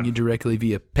subsidizing Patreon. you directly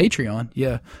via Patreon,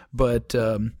 yeah, but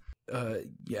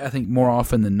I think more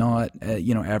often than not,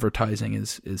 advertising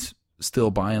is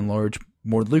still by and large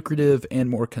more lucrative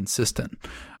and more consistent.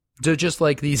 So just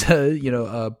like these,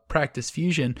 Practice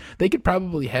Fusion, they could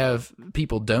probably have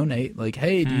people donate, like,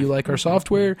 hey, do you like our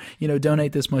software?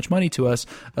 Donate this much money to us.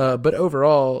 But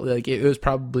overall, like it was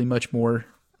probably much more,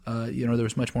 there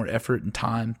was much more effort and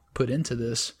time put into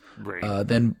this Right.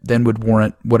 than would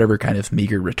warrant whatever kind of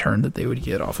meager return that they would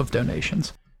get off of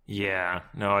donations. Yeah.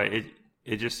 No, it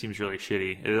just seems really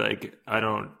shitty.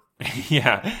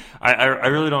 Yeah, I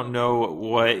really don't know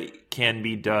what can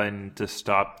be done to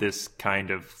stop this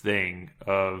kind of thing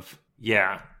I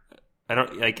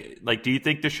don't like, do you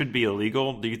think this should be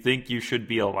illegal? Do you think you should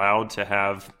be allowed to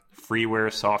have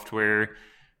freeware software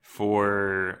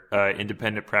for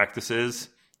independent practices?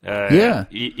 Yeah.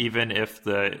 Even if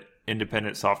the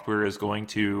independent software is going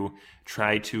to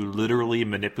try to literally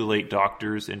manipulate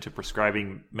doctors into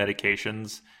prescribing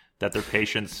medications that their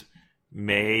patients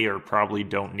may or probably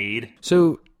don't need.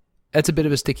 So that's a bit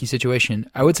of a sticky situation.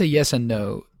 I would say yes and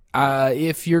no.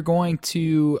 If you're going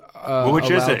to Which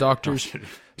is allow it? doctors,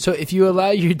 so if you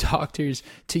allow your doctors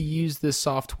to use this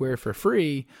software for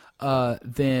free,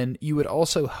 then you would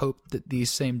also hope that these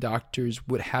same doctors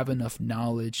would have enough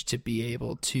knowledge to be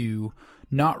able to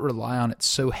not rely on it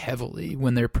so heavily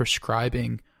when they're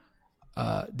prescribing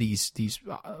these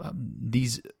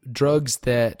drugs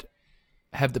that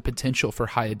have the potential for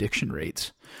high addiction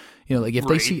rates. Like if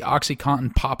they Right. see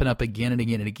OxyContin popping up again and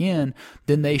again and again,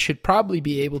 then they should probably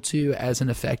be able to, as an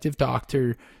effective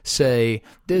doctor, say,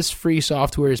 this free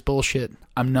software is bullshit.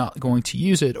 I'm not going to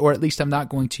use it, or at least I'm not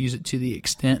going to use it to the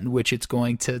extent in which it's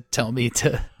going to tell me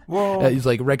to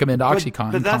recommend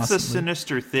OxyContin But that's constantly. the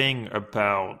sinister thing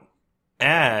about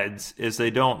ads is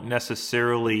they don't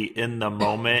necessarily in the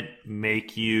moment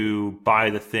make you buy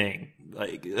the thing.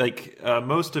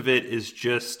 Most of it is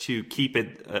just to keep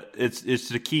it. It's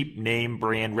to keep name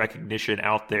brand recognition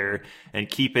out there and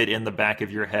keep it in the back of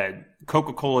your head.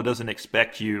 Coca-Cola doesn't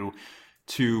expect you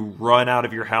to run out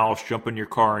of your house, jump in your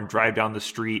car, and drive down the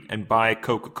street and buy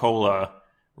Coca-Cola,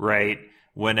 right?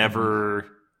 Whenever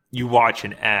you watch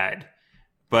an ad.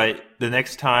 But the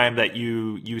next time that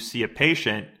you see a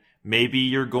patient, maybe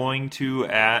you're going to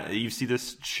you see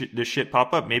this shit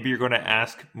pop up. Maybe you're going to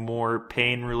ask more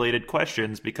pain-related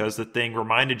questions because the thing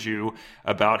reminded you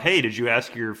about, hey, did you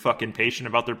ask your fucking patient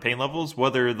about their pain levels?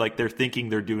 Whether they're thinking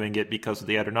they're doing it because of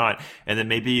the ad or not. And then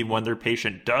maybe when their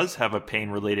patient does have a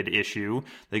pain-related issue,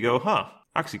 they go,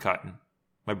 OxyContin.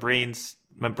 My brain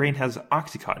has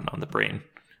OxyContin on the brain.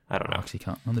 I don't know.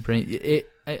 OxyContin on the brain.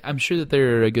 I'm sure that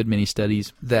there are a good many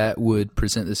studies that would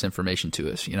present this information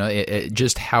to us.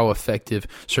 Just how effective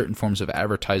certain forms of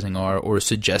advertising are, or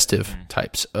suggestive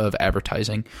types of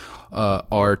advertising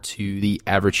are to the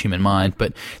average human mind.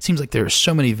 But it seems like there are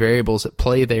so many variables at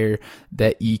play there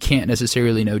that you can't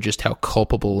necessarily know just how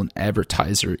culpable an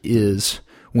advertiser is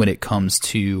when it comes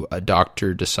to a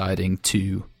doctor deciding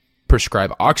to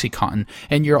prescribe OxyContin.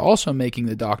 And you're also making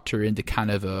the doctor into kind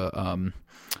of a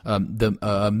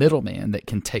middleman that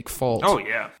can take fault. Oh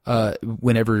yeah.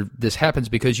 Whenever this happens,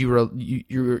 because you're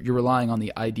relying on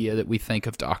the idea that we think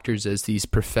of doctors as these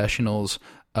professionals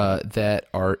that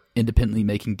are independently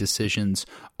making decisions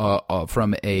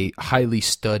from a highly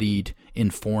studied,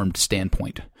 informed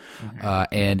standpoint,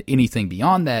 and anything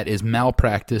beyond that is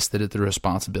malpractice that is the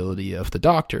responsibility of the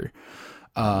doctor.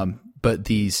 But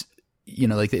these.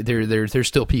 They're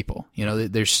still people.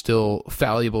 They're still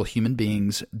fallible human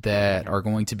beings that are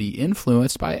going to be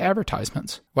influenced by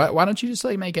advertisements. Why don't you just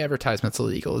make advertisements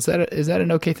illegal? Is that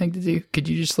an okay thing to do? Could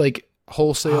you just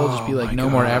wholesale just be no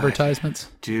more advertisements?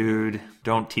 Dude,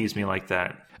 don't tease me like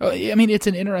that. Oh, I mean, it's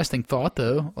an interesting thought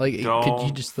though. Don't could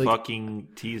you just fucking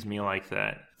tease me like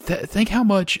that? Think how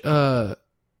much how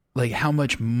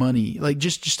much money,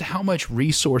 just how much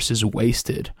resources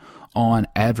wasted on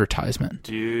advertisement.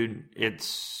 Dude,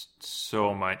 it's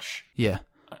so much. Yeah.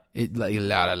 It like a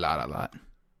lot.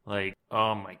 Like,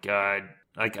 oh my god.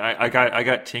 Like I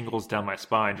got tingles down my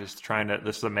spine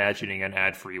just imagining an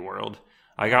ad-free world.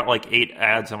 I got like 8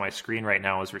 ads on my screen right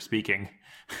now as we're speaking.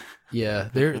 Yeah,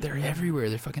 they're everywhere.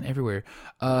 They're fucking everywhere.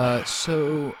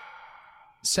 So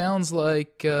sounds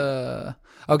like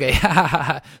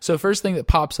okay. So first thing that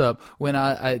pops up when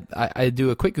I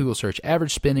do a quick Google search,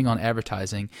 average spending on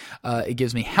advertising, it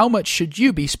gives me how much should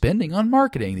you be spending on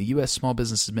marketing. The U.S. Small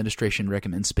Business Administration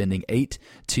recommends spending 7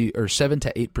 to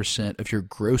 8% of your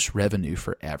gross revenue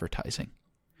for advertising.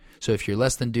 So if you're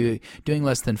doing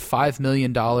less than $5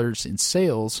 million in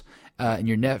sales and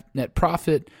your net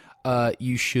profit,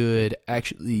 you should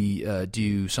actually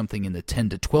do something in the 10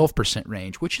 to 12%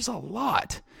 range, which is a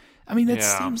lot. I mean, that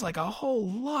seems like a whole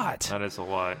lot. That is a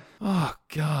lot. Oh,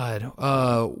 God.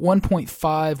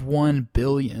 1.51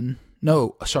 billion.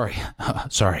 No, sorry.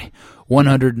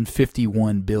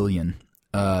 151 billion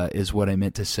is what I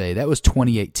meant to say. That was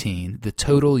 2018. The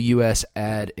total U.S.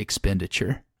 ad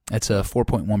expenditure. That's a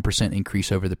 4.1%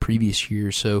 increase over the previous year.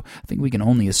 So I think we can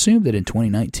only assume that in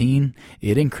 2019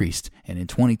 it increased. And in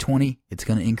 2020 it's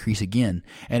going to increase again.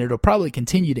 And it'll probably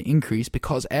continue to increase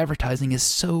because advertising is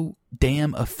so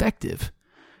damn effective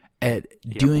at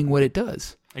doing what it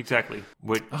does. Exactly.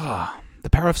 The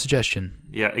power of suggestion.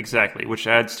 Yeah, exactly. Which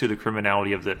adds to the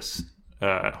criminality of this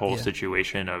whole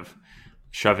situation of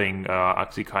shoving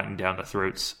OxyContin down the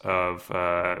throats of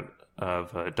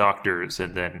doctors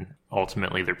and then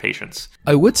ultimately their patients.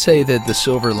 I would say that the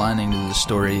silver lining to the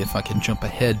story, if I can jump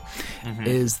ahead,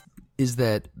 is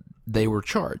that they were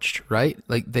charged, right?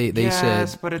 Like they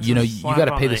said, you got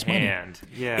to pay this money.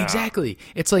 Yeah, exactly.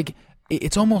 It's like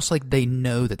it's almost like they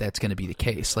know that that's going to be the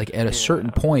case. Like at a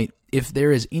certain point, if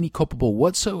there is any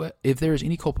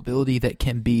culpability that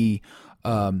can be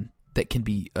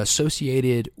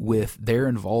associated with their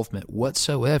involvement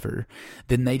whatsoever,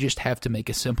 then they just have to make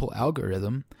a simple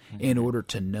algorithm in order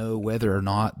to know whether or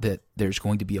not that there's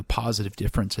going to be a positive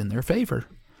difference in their favor.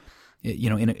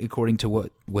 According to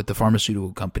what the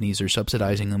pharmaceutical companies are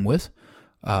subsidizing them with,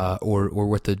 or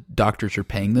what the doctors are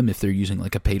paying them if they're using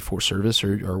like a paid for service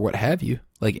or what have you.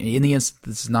 Like in the instance,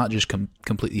 it's not just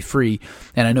completely free.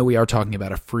 And I know we are talking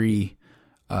about a free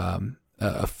app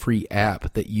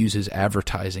that uses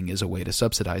advertising as a way to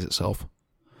subsidize itself.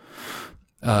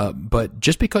 But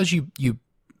just because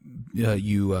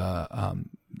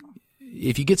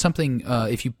if you get something,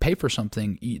 if you pay for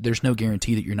something, there's no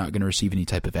guarantee that you're not going to receive any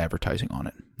type of advertising on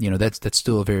it. That's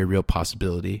still a very real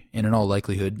possibility. And in all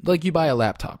likelihood, like you buy a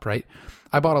laptop, right?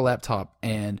 I bought a laptop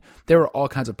and there were all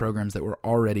kinds of programs that were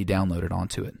already downloaded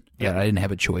onto it. Yeah, I didn't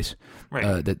have a choice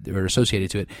that were associated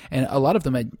to it. And a lot of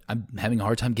them I'm having a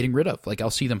hard time getting rid of. Like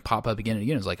I'll see them pop up again and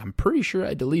again. It's like, I'm pretty sure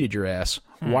I deleted your ass.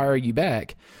 Why are you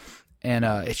back? And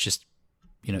it's just,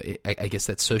 I guess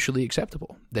that's socially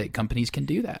acceptable that companies can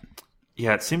do that.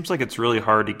 Yeah, it seems like it's really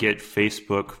hard to get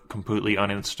Facebook completely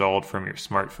uninstalled from your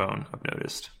smartphone, I've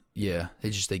noticed. Yeah,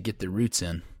 they get their roots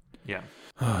in. Yeah.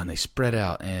 Oh, and they spread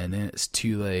out, and then it's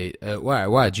too late.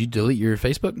 Why? Did you delete your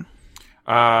Facebook?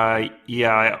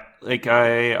 Yeah,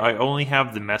 I only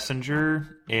have the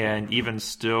Messenger, and even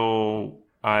still,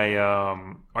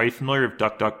 are you familiar with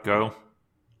DuckDuckGo?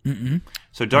 Mm-mm.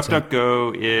 So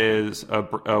DuckDuckGo is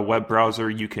a web browser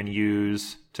you can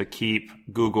use to keep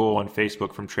Google and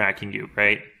Facebook from tracking you,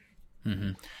 right?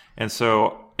 Mm-hmm. And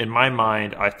so in my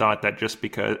mind, I thought that just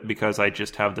because I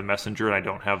just have the Messenger and I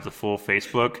don't have the full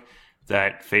Facebook,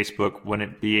 that Facebook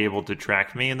wouldn't be able to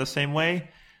track me in the same way.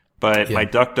 But my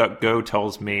DuckDuckGo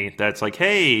tells me that it's like,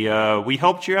 hey, we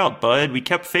helped you out, bud. We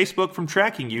kept Facebook from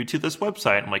tracking you to this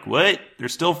website. I'm like, what? They're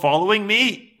still following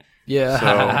me?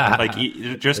 Yeah.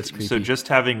 So just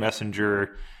having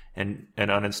Messenger and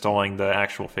uninstalling the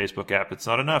actual Facebook app, it's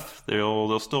not enough.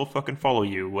 They'll still fucking follow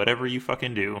you, whatever you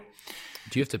fucking do.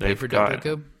 Do you have to pay for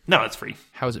DuckDuckGo? No, it's free.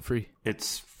 How is it free?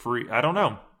 It's free. I don't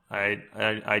know.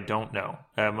 I don't know.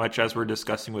 Much as we're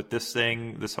discussing with this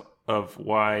of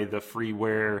why the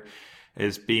freeware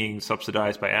is being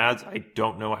subsidized by ads, I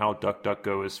don't know how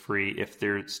DuckDuckGo is free if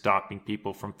they're stopping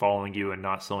people from following you and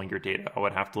not selling your data. I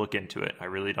would have to look into it. I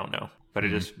really don't know. But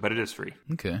it is free.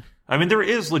 Okay. I mean, there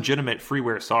is legitimate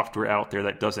freeware software out there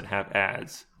that doesn't have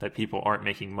ads that people aren't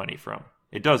making money from.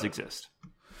 It does exist.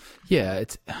 Yeah,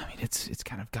 it's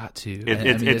kind of got to.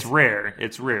 It's rare.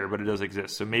 It's rare, but it does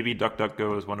exist. So maybe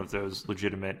DuckDuckGo is one of those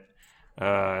legitimate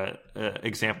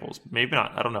examples. Maybe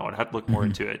not. I don't know. I'd have to look more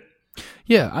into it.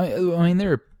 Yeah, I mean,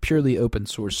 there are purely open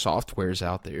source softwares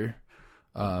out there.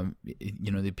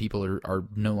 The people are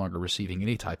no longer receiving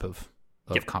any type of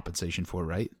compensation for,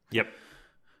 right? Yep.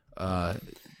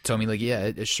 So I mean, like, yeah,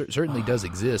 it certainly does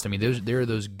exist. I mean, there are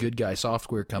those good guy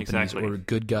software companies or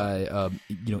good guy,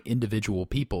 individual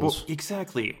peoples. Well,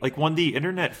 exactly. Like when the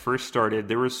internet first started,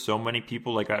 there were so many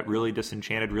people that got really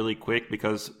disenchanted really quick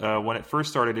because when it first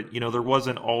started, there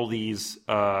wasn't all these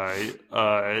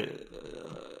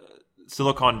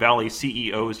Silicon Valley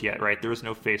CEOs yet, right? There was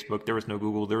no Facebook, there was no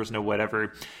Google, there was no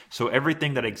whatever. So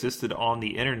everything that existed on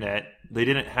the internet, they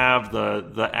didn't have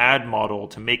the ad model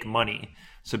to make money.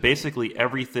 So basically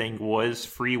everything was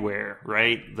freeware,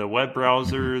 right? The web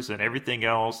browsers and everything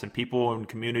else, and people and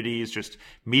communities just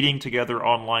meeting together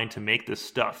online to make this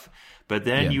stuff. But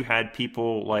then you had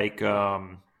people like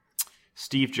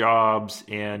Steve Jobs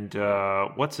and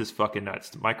what's his fucking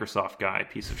nuts? The Microsoft guy,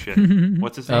 piece of shit.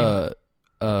 What's his name?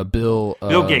 Bill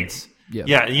Gates.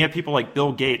 Yeah, and you have people like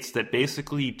Bill Gates that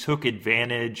basically took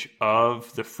advantage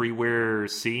of the freeware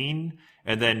scene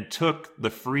and then took the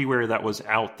freeware that was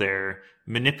out there,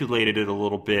 manipulated it a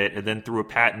little bit, and then threw a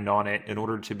patent on it in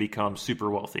order to become super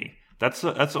wealthy. That's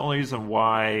the only reason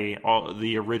why all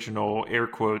the original air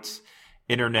quotes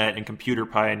internet and computer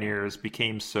pioneers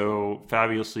became so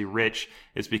fabulously rich,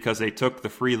 is because they took the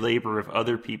free labor of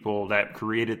other people that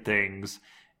created things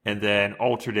and then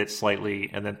altered it slightly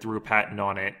and then threw a patent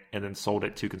on it and then sold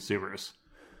it to consumers.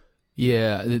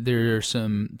 Yeah, there are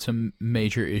some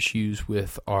major issues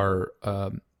with our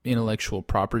intellectual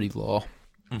property law.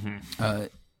 Mm-hmm.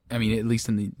 I mean, at least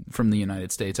from the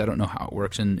United States. I don't know how it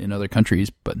works in other countries,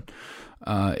 but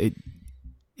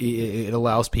it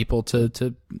allows people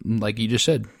to, like you just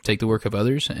said, take the work of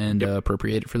others and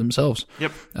appropriate it for themselves.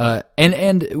 Yep.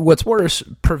 And what's worse,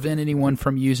 prevent anyone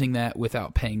from using that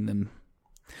without paying them.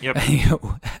 Yep.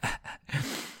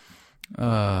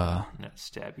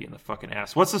 Stab you in the fucking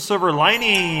ass. What's the silver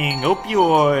lining?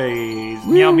 Opioids.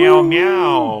 Woo! Meow, meow,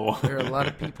 meow. There are a lot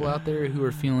of people out there who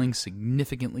are feeling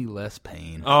significantly less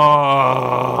pain.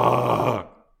 Oh.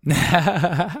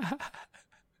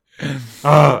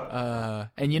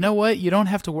 And you know what? You don't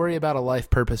have to worry about a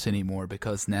life purpose anymore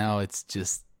because now it's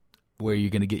just where you're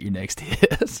going to get your next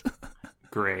hit.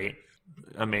 Great.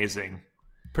 Amazing.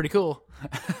 Pretty cool.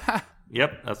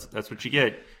 Yep, that's what you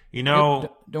get. Don't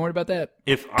worry about that.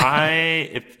 If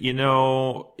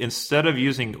instead of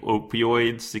using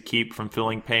opioids to keep from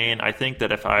feeling pain, I think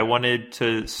that if I wanted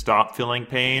to stop feeling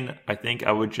pain, I think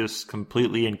I would just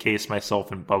completely encase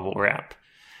myself in bubble wrap.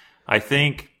 I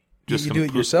think just you do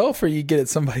it yourself, or you get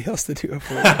somebody else to do it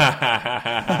for you.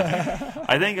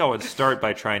 I think I would start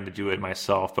by trying to do it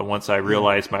myself, but once I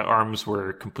realized my arms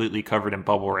were completely covered in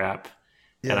bubble wrap.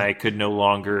 Yeah. And I could no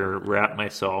longer wrap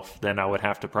myself, then I would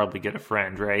have to probably get a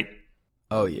friend, right?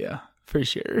 Oh, yeah, for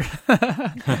sure.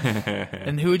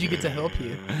 And who would you get to help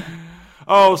you?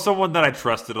 Oh, someone that I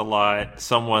trusted a lot,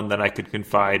 someone that I could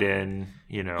confide in,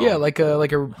 Yeah,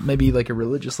 maybe like a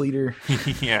religious leader.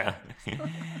 Yeah.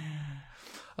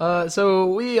 So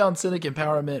we on Cynic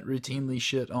Empowerment routinely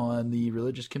shit on the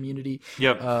religious community.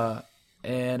 Yep.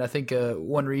 And I think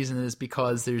one reason is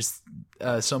because there's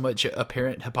so much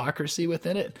apparent hypocrisy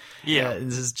within it. Yeah.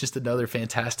 This is just another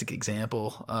fantastic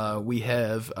example. We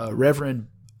have Reverend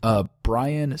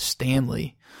Brian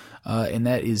Stanley, and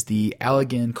that is the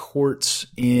Allegan Courts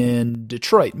in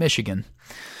Detroit, Michigan.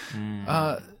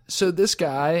 So this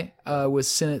guy was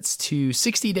sentenced to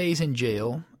 60 days in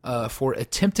jail for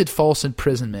attempted false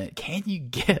imprisonment. Can you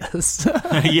guess?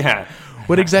 Yeah.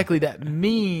 What exactly that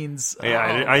means?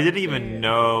 Yeah, I didn't even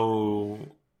know.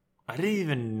 I didn't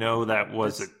even know that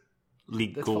was a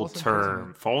legal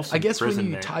term. False imprisonment. I guess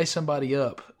when you tie somebody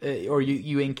up, or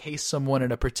you encase someone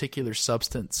in a particular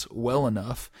substance well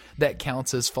enough, that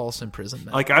counts as false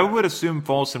imprisonment. Like I would assume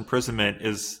false imprisonment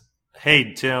is,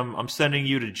 hey Tim, I'm sending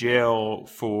you to jail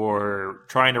for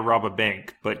trying to rob a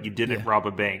bank, but you didn't rob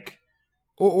a bank.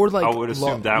 Or like I would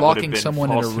assume that locking would have been someone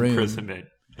false in a room. Imprisonment.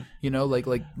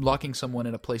 Like locking someone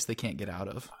in a place they can't get out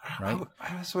of, right?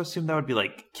 I also assume that would be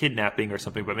like kidnapping or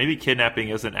something, but maybe kidnapping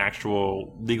isn't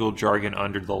actual legal jargon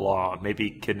under the law. Maybe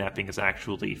kidnapping is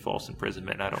actually false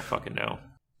imprisonment. I don't fucking know.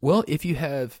 Well, if you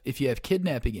have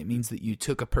kidnapping, it means that you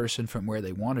took a person from where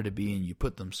they wanted to be and you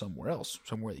put them somewhere else,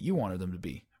 somewhere that you wanted them to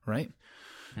be, right?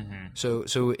 Mm-hmm.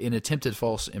 So in attempted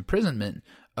false imprisonment,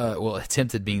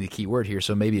 attempted being the key word here,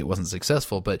 so maybe it wasn't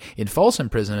successful, but in false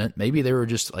imprisonment, maybe they were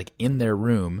just like in their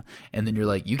room, and then you're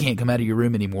like, you can't come out of your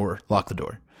room anymore, lock the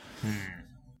door.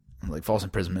 Like false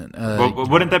imprisonment. But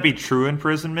wouldn't that be true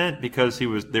imprisonment because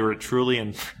they were truly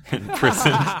in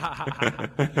prison?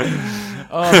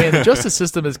 Oh man, the justice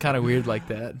system is kind of weird like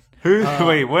that.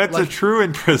 Wait, what's a true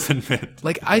imprisonment?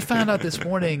 Like I found out this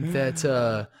morning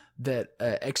that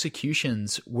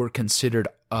executions were considered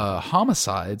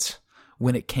homicides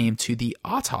when it came to the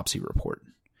autopsy report.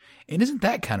 And isn't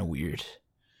that kind of weird?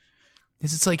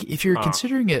 It's like, if you're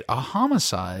considering it a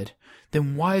homicide,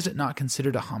 then why is it not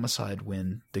considered a homicide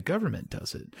when the government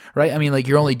does it? Right? I mean, like,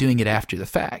 you're only doing it after the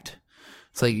fact.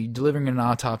 It's like you're delivering an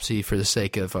autopsy for the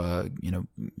sake of,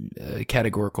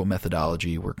 categorical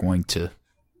methodology. We're going to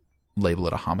label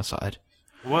it a homicide.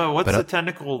 Well, what's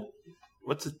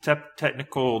the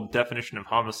technical definition of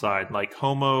homicide? Like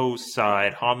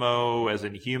homicide, homo as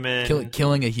in human,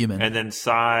 killing a human, and then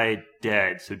side,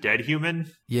 dead. So dead human.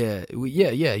 Yeah.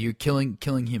 You're killing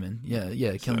human.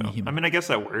 Yeah, killing a human. I mean, I guess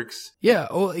that works. Yeah.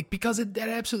 Oh, because that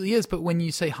absolutely is. But when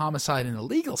you say homicide in a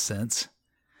legal sense,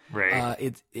 right,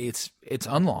 it's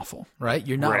unlawful, right?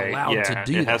 You're not allowed to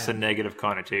do that. It has a negative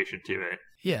connotation to it.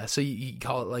 Yeah. So you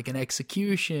call it like an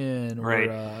execution, or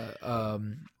I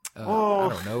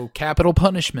don't know, capital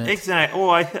punishment. Exactly. Well,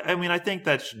 I mean, I think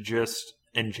that's just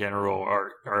in general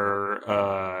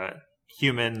our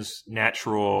humans'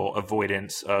 natural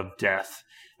avoidance of death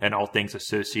and all things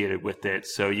associated with it.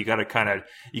 So you got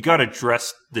to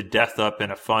dress the death up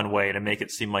in a fun way to make it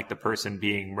seem like the person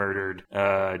being murdered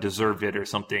deserved it or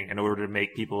something, in order to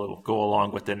make people go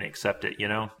along with it and accept it. You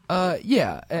know?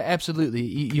 Yeah, absolutely.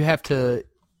 You have to.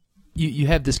 You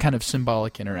have this kind of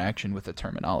symbolic interaction with the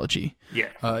terminology.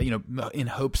 Yeah. In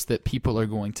hopes that people are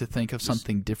going to think of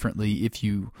something differently if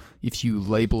you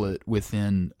label it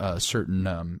within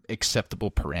certain acceptable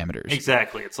parameters.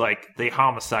 Exactly. It's like they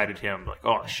homicided him, like,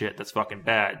 oh shit, that's fucking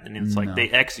bad. And it's like they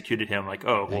executed him, like,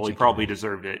 oh, well, he probably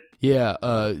deserved it. Yeah.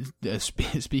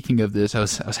 Speaking of this, I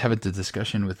was having the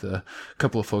discussion with a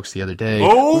couple of folks the other day.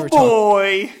 Oh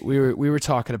boy. We were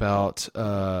talking about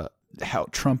how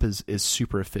Trump is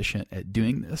super efficient at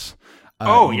doing this.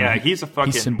 He's a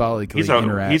fucking symbolically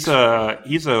interacts.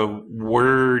 He's a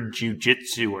word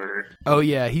jujitsuer. Oh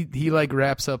yeah, he like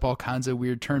wraps up all kinds of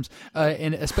weird terms,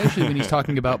 and especially when he's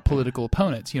talking about political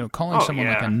opponents. Calling someone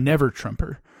like a never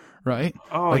Trumper, right?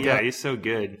 Oh like he's so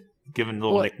good, giving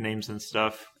little nicknames and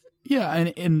stuff. Yeah,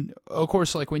 and of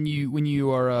course, like when you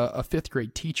are a fifth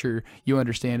grade teacher, you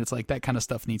understand it's like that kind of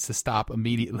stuff needs to stop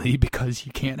immediately, because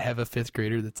you can't have a fifth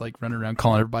grader that's like running around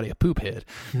calling everybody a poop head.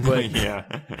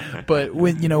 But but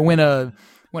when a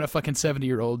fucking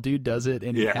 70-year-old dude does it,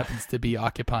 and he happens to be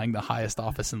occupying the highest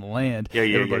office in the land,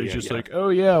 everybody's just like, oh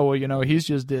yeah, well he's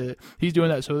just he's doing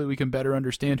that so that we can better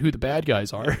understand who the bad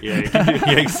guys are. Yeah,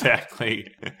 exactly.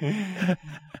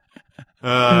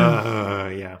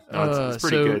 It's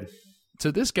pretty good.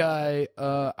 So this guy,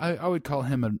 I would call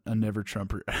him a never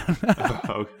Trumper.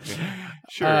 Okay.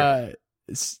 Sure.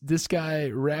 This guy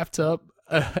wrapped up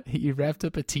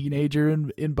a teenager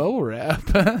in bubble wrap.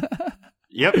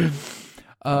 Yep.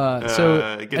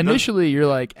 So initially you're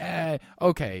like,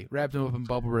 okay, wrapped him up in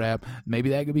bubble wrap. Maybe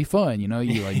that could be fun. You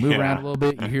like move around a little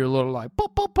bit. You hear a little like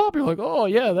pop, pop, pop. You're like, oh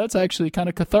yeah, that's actually kind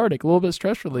of cathartic, a little bit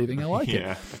stress relieving. I like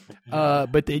it.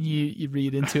 But then you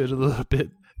read into it a little bit,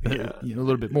 a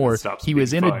little bit more. He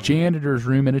was in a janitor's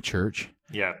room in a church.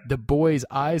 Yeah. The boy's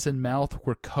eyes and mouth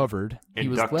were covered. He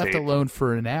was left alone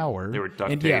for an hour. They were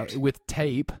duct taped. Yeah, with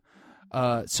tape.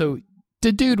 So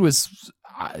the dude was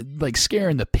like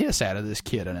scaring the piss out of this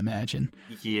kid, I imagine.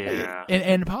 Yeah.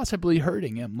 And possibly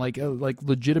hurting him, like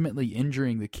legitimately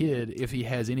injuring the kid if he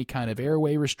has any kind of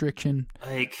airway restriction.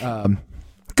 Like,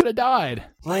 could have died.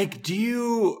 Like,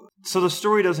 so the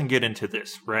story doesn't get into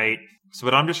this, right? So,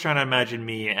 but I'm just trying to imagine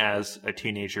me as a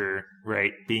teenager,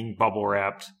 right, being bubble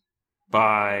wrapped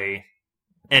by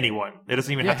anyone. It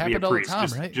doesn't even have to be a priest.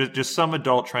 Just some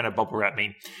adult trying to bubble wrap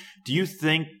me. Do you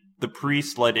think the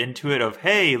priest led into it of,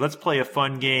 hey, let's play a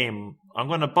fun game. I'm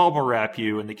going to bubble wrap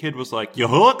you. And the kid was like, you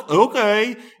hook?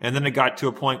 Okay. And then it got to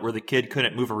a point where the kid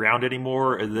couldn't move around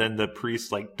anymore. And then the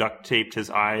priest like duct taped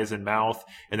his eyes and mouth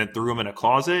and then threw him in a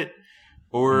closet.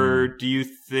 Or do you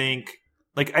think,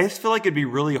 like, I just feel like it'd be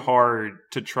really hard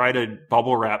to try to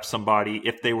bubble wrap somebody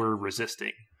if they were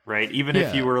resisting. Right? Even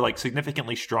if you were like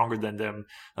significantly stronger than them,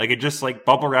 like it just like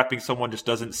bubble wrapping someone just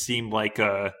doesn't seem like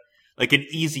an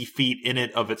easy feat in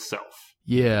it of itself.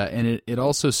 Yeah, and it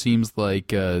also seems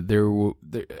like I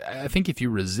think if you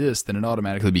resist, then it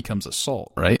automatically becomes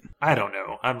assault, right? I don't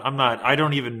know. I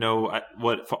don't even know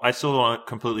I still don't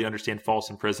completely understand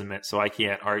false imprisonment, so I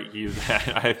can't argue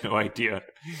that. I have no idea.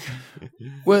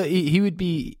 Well,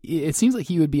 it seems like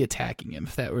he would be attacking him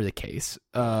if that were the case.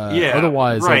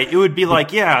 Otherwise, right. It would be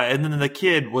like, and then the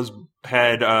kid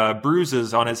had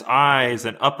bruises on his eyes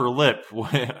and upper lip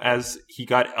as he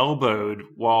got elbowed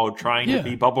while trying to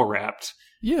be bubble wrapped.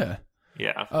 Yeah.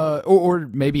 Yeah. Or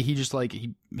maybe he just like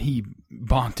he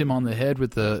bonked him on the head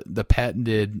with the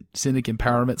patented Cynic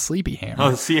Empowerment Sleepy Hammer.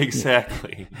 Oh, see,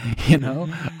 exactly.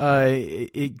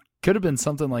 It Could have been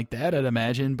something like that, I'd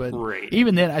imagine. But Right.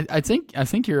 even then, I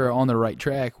think you're on the right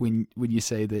track when you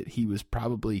say that he was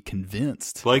probably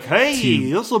convinced. Like,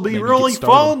 hey, this will be maybe really get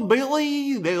started. fun,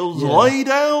 Billy. They'll Yeah. lay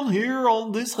down here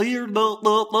on this here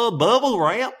the bubble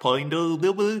wrap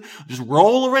and just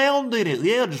roll around in it.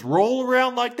 Yeah, just roll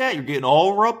around like that. You're getting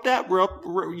all wrapped up.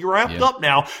 You're wrapped Yeah. up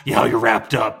now. Yeah, you're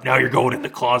wrapped up. Now you're going in the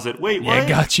closet. Wait, Yeah, what?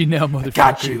 got you now, motherfucker.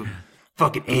 Got you.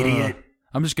 Fucking idiot.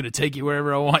 I'm just gonna take you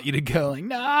wherever I want you to go. Like,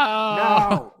 no.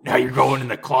 No. Now you're going in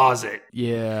the closet.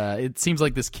 Yeah, it seems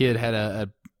like this kid had a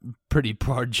pretty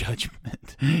poor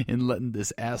judgment in letting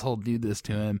this asshole do this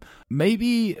to him.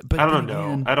 Maybe, but I don't then know.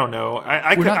 again, I don't know.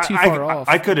 We're not too far off.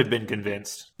 I could have been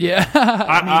convinced. Yeah,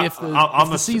 I mean, if I'm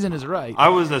the a- season is right, I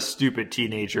was a stupid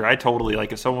teenager. I totally,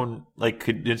 like, if someone, like,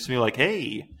 convinced me, like,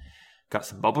 hey, got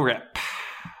some bubble wrap,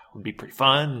 would be pretty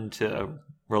fun to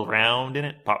roll around in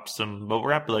it, pop some bubble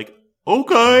wrap, be like,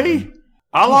 okay,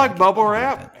 I like bubble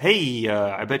wrap. Hey,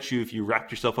 I bet you if you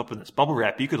wrapped yourself up in this bubble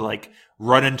wrap, you could, like,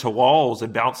 run into walls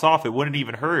and bounce off. It wouldn't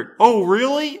even hurt. Oh,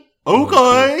 really?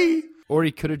 Okay. or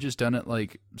he could have just done it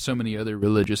like so many other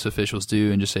religious officials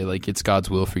do, and just say like it's God's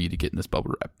will for you to get in this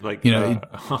bubble wrap. Like, you know,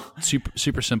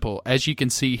 super simple. As you can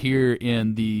see here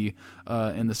in the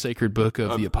sacred book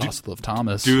of the Apostle of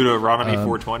Thomas, Deuteronomy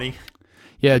 4:20.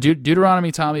 Yeah,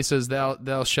 Deuteronomy Tommy says,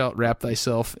 "Thou shalt wrap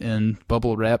thyself in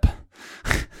bubble wrap."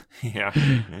 Yeah.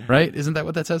 Right? Isn't that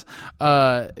what that says?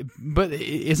 But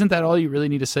isn't that all you really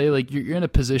need to say? Like you're in a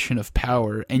position of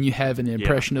power, and you have an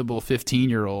impressionable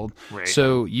 15-year-old, Right.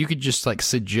 so you could just like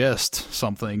suggest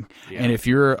something, Yeah. and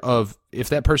if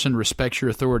that person respects your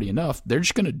authority enough, they're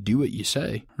just going to do what you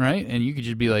say, right? And you could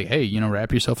just be like, hey,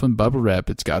 wrap yourself in bubble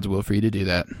wrap. It's God's will for you to do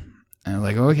that. And I'm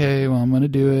like, okay, well, I'm going to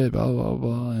do it, blah, blah,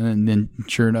 blah. And then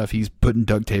sure enough, he's putting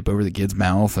duct tape over the kid's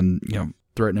mouth and,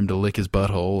 threatening him to lick his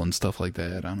butthole and stuff like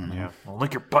that. I don't know. Yeah. Well,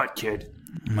 lick your butt, kid.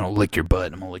 I'm going to lick your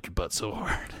butt. I'm going to lick your butt so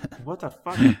hard. What the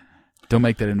fuck? Don't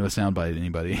make that into a soundbite,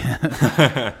 anybody.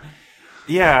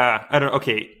 Yeah, I don't.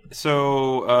 Okay,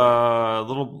 so a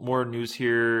little more news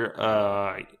here.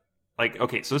 So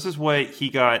this is what he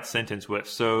got sentenced with.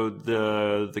 So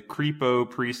the creepo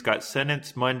priest got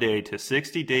sentenced Monday to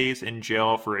 60 days in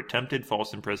jail for attempted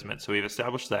false imprisonment. So we've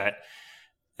established that.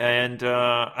 And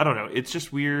I don't know. It's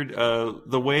just weird.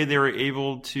 The way they were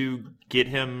able to get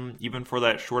him, even for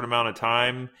that short amount of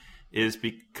time, is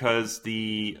because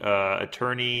the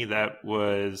attorney that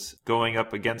was going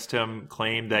up against him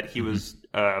claimed that he was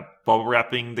bubble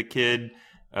wrapping the kid,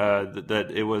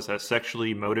 that it was a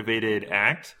sexually motivated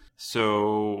act.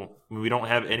 So we don't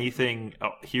have anything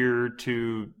here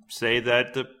to say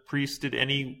that the priest did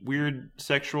any weird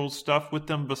sexual stuff with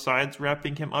them besides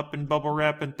wrapping him up in bubble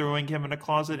wrap and throwing him in a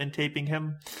closet and taping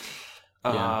him.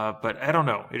 But I don't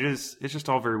know. It's just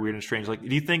all very weird and strange. Like,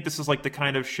 do you think this is like the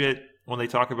kind of shit when they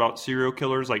talk about serial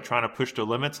killers, like trying to push the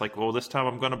limits? Like, well, this time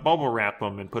I'm going to bubble wrap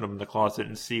them and put them in the closet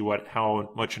and see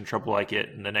how much in trouble I get.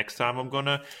 And the next time I'm going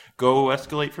to go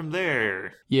escalate from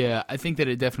there. Yeah, I think that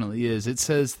it definitely is. It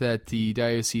says that the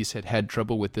diocese had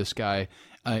trouble with this guy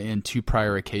in two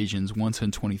prior occasions, once in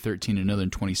 2013, another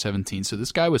in 2017. So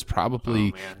this guy was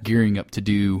probably gearing up to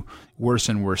do worse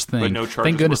and worse things. But no charges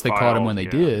Thank goodness were they caught him filed. when they Yeah.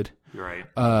 did. You're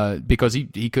right. Because he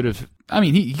could have,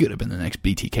 he could have been the next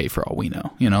BTK for all we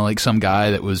know. Like some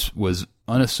guy that was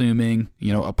unassuming,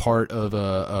 a part of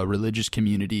a religious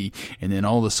community, and then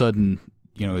all of a sudden,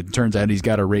 it turns out he's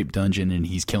got a rape dungeon and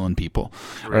he's killing people,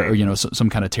 Right. or some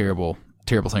kind of terrible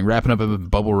thing, wrapping up in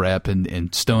bubble wrap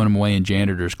and stowing them away in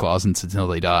janitors' closets until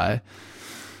they die.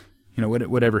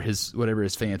 Whatever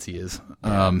his fancy is.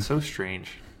 So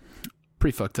strange.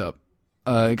 Pretty fucked up.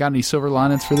 Got any silver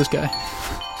linings for this guy?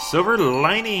 Silver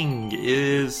lining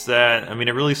is that,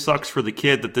 it really sucks for the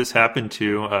kid that this happened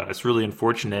to. It's really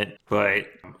unfortunate, but,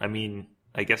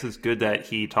 I guess it's good that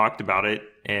he talked about it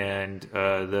and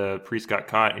the priest got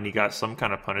caught and he got some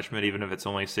kind of punishment, even if it's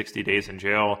only 60 days in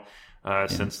jail.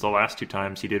 Since the last two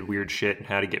times he did weird shit and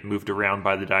had to get moved around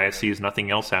by the diocese, nothing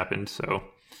else happened, so.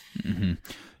 Mm-hmm.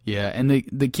 Yeah, and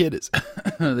the kid is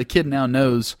the kid now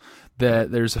knows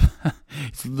that there's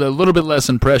it's a little bit less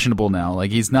impressionable now.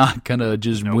 Like he's not gonna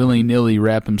just willy-nilly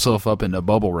wrap himself up in a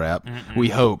bubble wrap. Mm-mm. We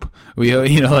hope.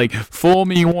 Like fool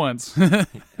me once.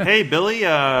 Hey Billy,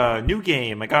 new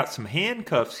game. I got some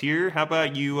handcuffs here. How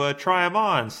about you try them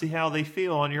on, see how they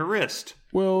feel on your wrist?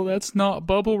 Well, that's not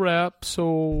bubble wrap,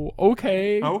 so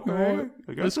okay. Okay,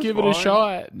 let's give it a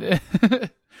shot.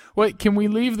 Wait, can we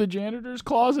leave the janitor's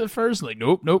closet first? Like,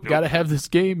 nope. Gotta have this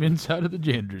game inside of the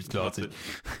janitor's closet.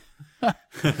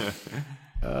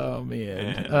 Oh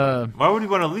man. Why would you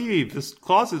want to leave? This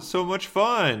closet's so much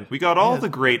fun. We got all the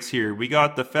greats here. We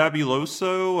got the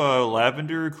Fabuloso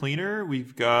lavender cleaner.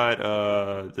 We've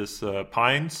got this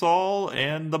Pine Sol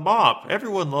and the mop.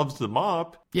 Everyone loves the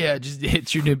mop. Yeah, just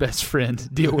it's your new best friend.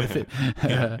 Deal with it.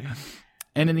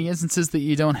 And in the instances that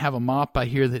you don't have a mop, I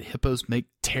hear that hippos make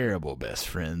terrible best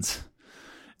friends.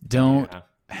 Don't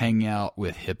hang out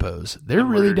with hippos. They're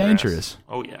really dangerous.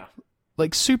 Oh, yeah.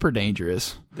 Like, super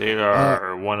dangerous. They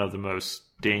are one of the most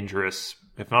dangerous,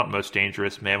 if not most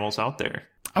dangerous, mammals out there.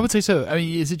 I would say so. I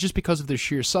mean, is it just because of their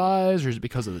sheer size, or is it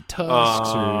because of the tusks,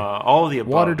 or all of the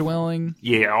above? Water dwelling?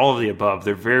 Yeah, all of the above.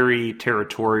 They're very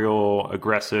territorial,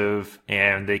 aggressive,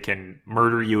 and they can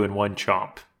murder you in one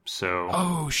chomp. So.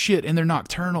 Oh shit! And they're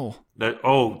nocturnal.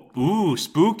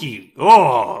 Spooky.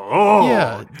 Oh.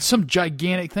 Yeah, some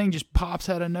gigantic thing just pops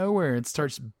out of nowhere and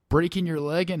starts breaking your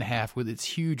leg in half with its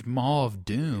huge maw of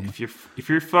doom. If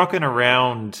you're fucking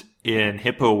around in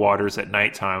hippo waters at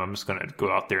nighttime, I'm just gonna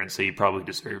go out there and say you probably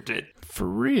deserved it. For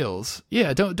reals.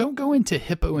 Yeah, don't go into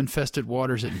hippo infested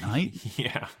waters at night.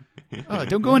 Yeah.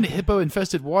 Don't go into hippo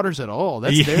infested waters at all.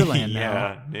 That's their land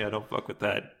now. Yeah, don't fuck with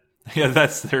that. Yeah,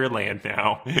 that's their land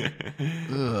now.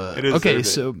 Okay,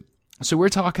 so we're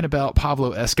talking about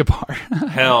Pablo Escobar.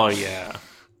 Hell yeah.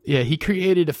 Yeah, he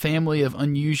created a family of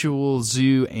unusual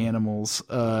zoo animals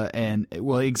and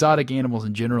exotic animals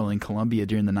in general in Colombia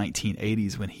during the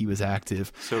 1980s when he was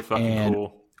active. So fucking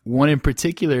cool. One in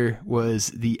particular was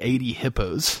the 80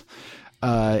 hippos.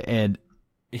 Now it's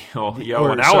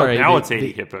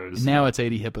 80 hippos. Now it's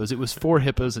 80 hippos. It was 4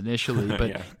 hippos initially,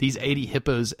 but these 80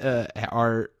 hippos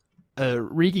are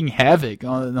wreaking havoc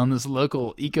on this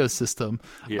local ecosystem,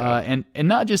 and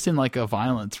not just in like a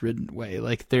violence-ridden way.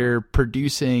 Like they're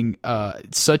producing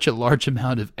such a large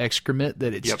amount of excrement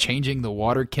that it's changing the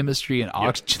water chemistry and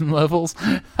oxygen levels.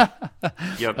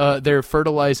 They're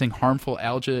fertilizing harmful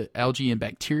algae and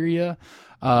bacteria,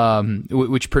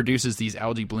 which produces these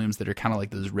algae blooms that are kind of like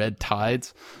those red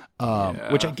tides,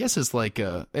 which I guess is like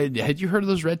had you heard of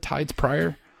those red tides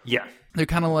prior? Yeah. They're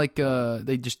kind of like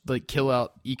they just like kill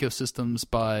out ecosystems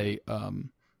by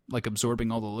like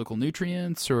absorbing all the local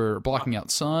nutrients or blocking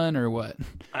out sun or what?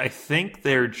 I think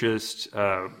they're just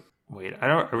I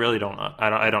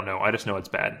don't know. I just know it's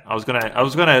bad. I was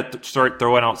gonna start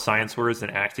throwing out science words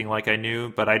and acting like I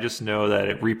knew, but I just know that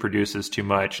it reproduces too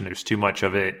much and there's too much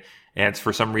of it. And it's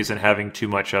for some reason having too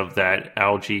much of that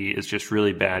algae is just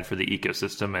really bad for the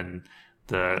ecosystem and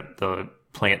the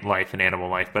plant life and animal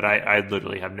life, but I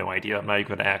literally have no idea. I'm not even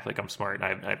going to act like I'm smart.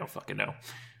 I don't fucking know.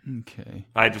 Okay.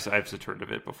 I've just heard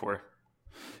of it before.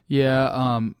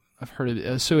 Yeah, I've heard of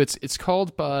it. So it's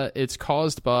caused by,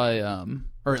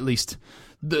 or at least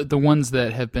the ones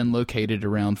that have been located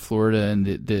around Florida and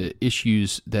the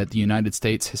issues that the United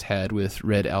States has had with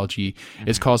red algae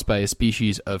is caused by a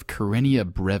species of Karenia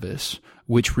brevis,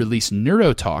 which release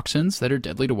neurotoxins that are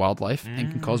deadly to wildlife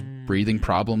and can cause breathing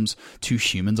problems to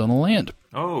humans on the land.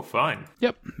 Oh, fine.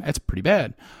 Yep, that's pretty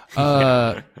bad.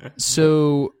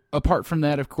 So apart from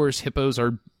that, of course, hippos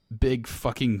are big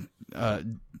fucking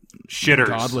shitters,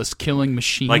 godless killing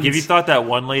machines. Like if you thought that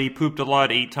one lady pooped a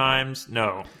lot 8 times,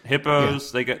 no,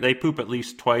 hippos they poop at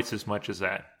least twice as much as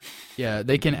that. Yeah,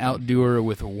 they can outdo her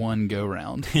with one go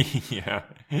round. Yeah,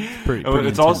 pretty it's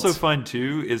intense. Also fun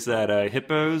too is that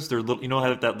hippos, they're little,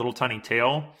 have that little tiny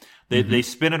tail. They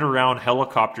spin it around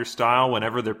helicopter style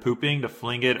whenever they're pooping to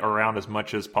fling it around as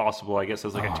much as possible. I guess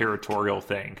as like a territorial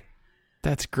thing.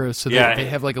 That's gross. So they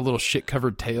have like a little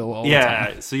shit-covered tail all the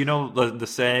time. Yeah, so you know the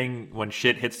saying, when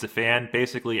shit hits the fan,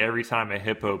 basically every time a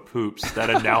hippo poops, that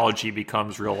analogy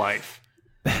becomes real life.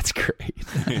 That's great.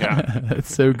 Yeah.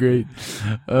 That's so great.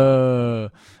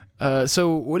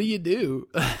 So what do you do?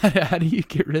 How do you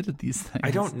get rid of these things?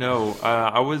 I don't know.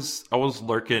 I was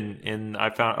lurking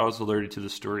I was alerted to the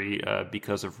story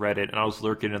because of Reddit, and I was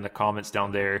lurking in the comments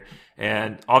down there.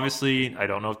 And obviously, I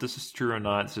don't know if this is true or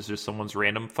not. This is just someone's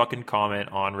random fucking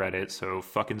comment on Reddit, so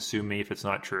fucking sue me if it's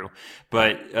not true.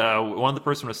 But one of the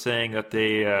person was saying that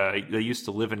they used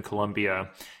to live in Colombia,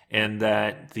 and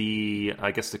that the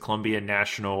Colombian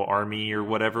National Army or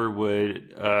whatever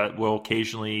will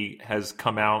occasionally has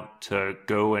come out to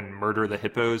go and murder the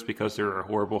hippos because they're a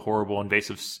horrible, horrible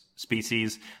invasive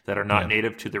species that are not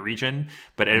native to the region.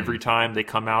 But every time they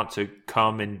come out to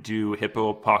and do hippo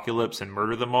apocalypse and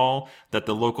murder them all, that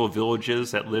the local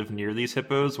villages that live near these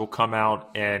hippos will come out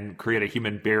and create a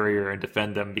human barrier and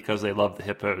defend them because they love the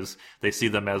hippos. They see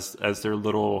them as their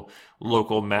little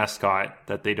local mascot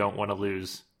that they don't want to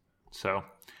lose. So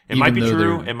it might be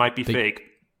true. It might be fake.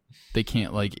 they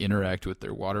can't like interact with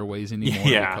their waterways anymore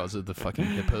because of the fucking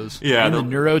hippos. Yeah, and the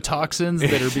neurotoxins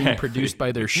that are being produced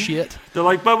by their shit. They're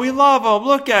like, but we love him.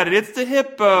 Look at it. It's the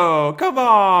hippo. Come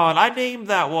on. I named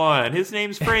that one. His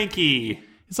name's Frankie.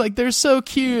 It's like, they're so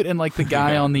cute. And like the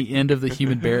guy on the end of the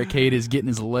human barricade is getting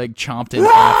his leg chomped in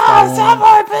half.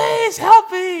 Someone please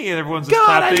help me. And everyone's just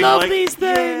God, clapping, I love like, these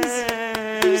things.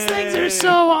 Yay. These things are so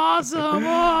awesome.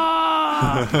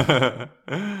 Ah.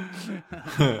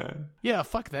 Yeah,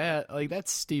 fuck that. Like,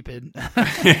 that's stupid. Not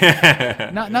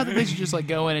that they should just like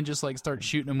go in and just like start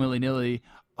shooting them willy-nilly.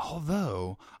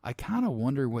 Although, I kind of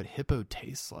wonder what hippo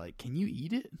tastes like. Can you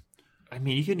eat it? I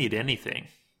mean, you can eat anything.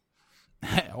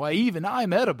 Well, even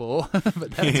I'm edible, but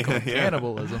that's called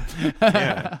cannibalism.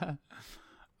 Yeah.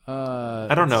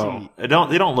 I don't know. They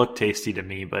don't look tasty to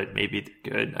me, but maybe they're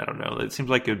good. I don't know. It seems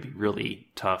like it would be really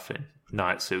tough and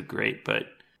not so great, but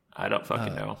I don't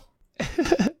fucking know.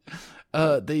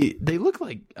 They look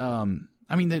like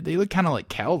I mean they look kind of like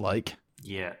cow-like.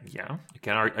 Yeah.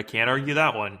 I can't argue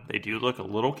that one. They do look a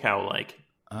little cow-like.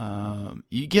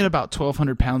 You get about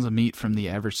 1,200 pounds of meat from the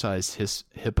average sized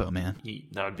hippo, man.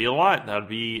 That would be a lot.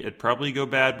 It'd probably go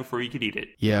bad before you could eat it.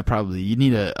 Yeah, probably. You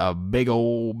need a big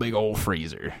old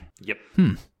freezer. Yep.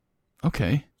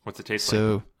 Okay. What's it taste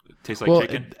like? It tastes like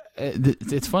chicken?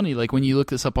 It's funny. Like when you look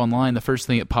this up online, the first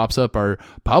thing that pops up are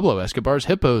Pablo Escobar's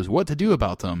hippos. What to do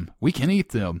about them? We can eat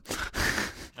them.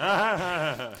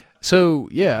 So,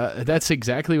 yeah, that's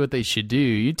exactly what they should do.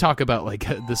 You talk about, like,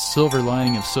 the silver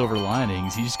lining of silver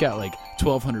linings. You just got, like,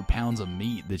 1,200 pounds of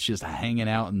meat that's just hanging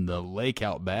out in the lake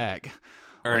out back.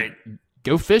 All right. Like,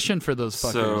 go fishing for those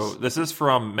fuckers. So, this is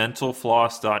from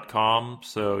mentalfloss.com,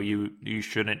 so you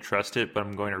shouldn't trust it, but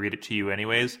I'm going to read it to you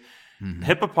anyways. Mm-hmm.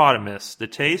 Hippopotamus. The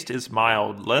taste is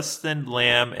mild, less than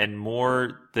lamb and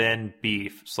more than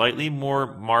beef, slightly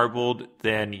more marbled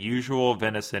than usual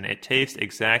venison. It tastes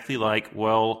exactly like,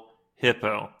 well,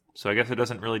 hippo. So I guess it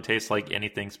doesn't really taste like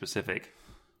anything specific.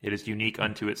 It is unique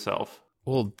unto itself.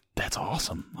 Well, that's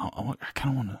awesome. I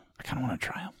kind of want to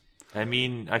try them. I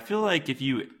mean, I feel like if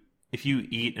you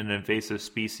eat an invasive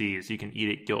species, you can eat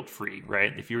it guilt-free,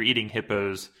 right? If you're eating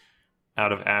hippos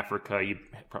out of Africa, you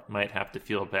might have to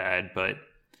feel bad, but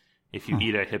if you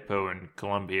eat a hippo in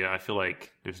Colombia, I feel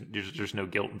like there's no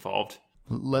guilt involved.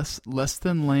 Less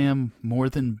than lamb, more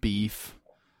than beef.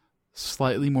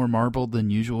 Slightly more marbled than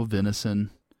usual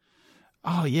venison.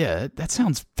 Oh, yeah, that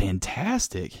sounds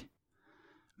fantastic.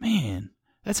 Man,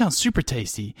 that sounds super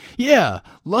tasty. Yeah,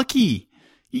 lucky.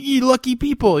 You lucky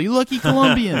people. You lucky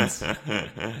Colombians.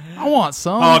 I want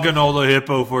some. Hoganola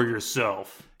hippo for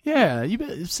yourself. Yeah, you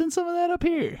better send some of that up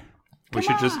here. We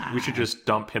should just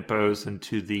dump hippos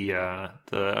into the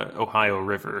Ohio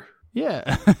River.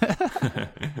 Yeah.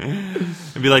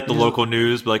 It'd be like the local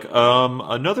news, like,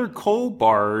 another coal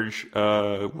barge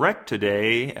wrecked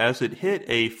today as it hit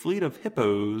a fleet of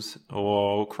hippos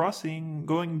while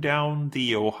going down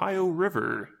the Ohio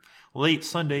River late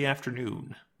Sunday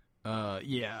afternoon.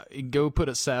 Yeah, go put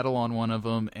a saddle on one of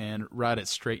them and ride it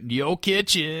straight into your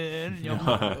kitchen.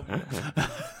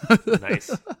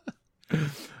 Nice.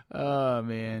 Oh,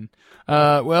 man.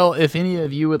 Well, if any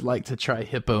of you would like to try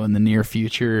hippo in the near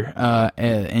future,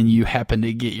 and you happen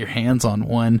to get your hands on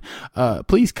one,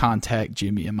 please contact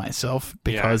Jimmy and myself,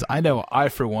 because I know I,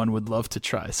 for one, would love to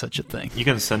try such a thing. You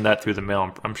can send that through the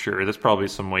mail, I'm sure. There's probably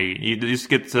some way. You just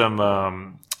get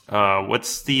some,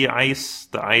 what's the ice?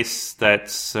 The ice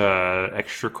that's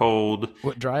extra cold.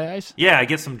 What, dry ice? Yeah,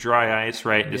 get some dry ice,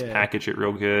 right, and just package it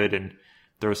real good and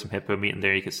throw some hippo meat in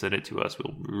there. You can send it to us.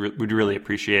 We'd really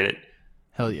appreciate it.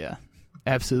 Hell yeah.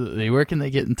 Absolutely. Where can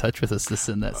they get in touch with us to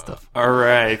send that stuff? All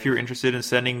right. If you're interested in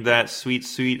sending that sweet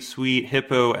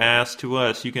hippo ass to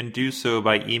us, you can do so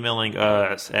by emailing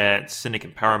us at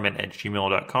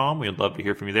cynicempowerment@gmail.com. We'd love to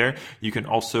hear from you there. You can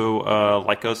also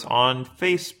like us on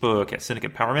Facebook at Cynic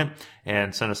Empowerment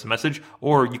and send us a message,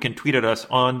 or you can tweet at us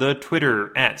on the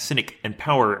Twitter at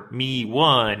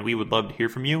CynicEmpowerMe1. We would love to hear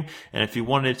from you. And if you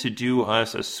wanted to do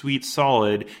us a sweet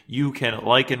solid, you can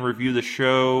like and review the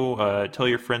show, tell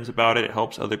your friends about it. It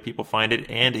helps other people find it,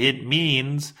 and it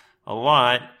means a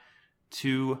lot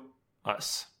to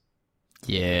us.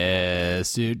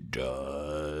 Yes, it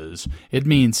does. It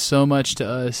means so much to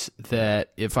us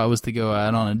that if I was to go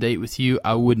out on a date with you,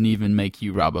 I wouldn't even make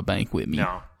you rob a bank with me.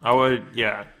 No, I would,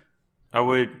 yeah. I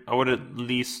would at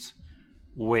least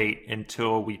wait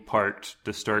until we part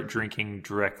to start drinking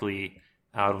directly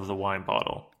out of the wine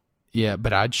bottle. Yeah,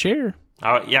 but I'd share.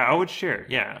 I would share.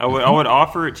 Yeah, I would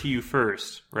offer it to you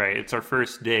first. Right, it's our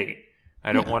first date.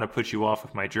 I don't want to put you off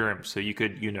with my germs, so you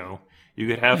could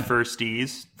have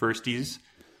firsties,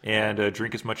 and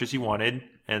drink as much as you wanted,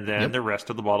 and then the rest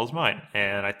of the bottle's mine.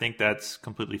 And I think that's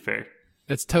completely fair.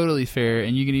 That's totally fair,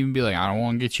 and you can even be like, I don't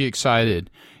want to get you excited.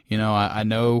 You know, I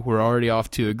know we're already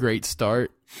off to a great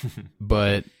start,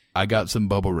 but I got some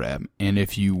bubble wrap, and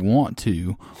if you want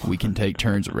to, we can take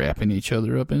turns wrapping each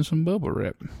other up in some bubble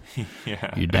wrap.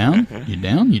 Yeah. You down? You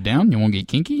down? You down? You want to get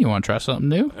kinky? You want to try something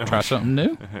new? Try something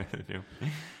new?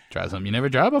 Try something you never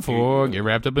tried before. Get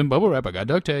wrapped up in bubble wrap. I got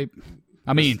duct tape.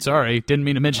 I mean, sorry, didn't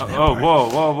mean to mention that part.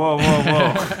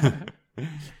 Whoa.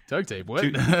 Duct tape,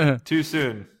 what? Too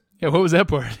soon. Yeah, what was that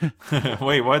part?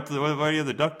 Wait, what do you have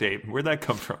the duct tape? Where'd that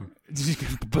come from?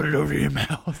 Just put it over your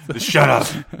mouth. Shut up.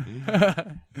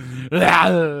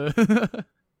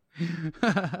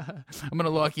 I'm going to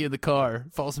lock you in the car.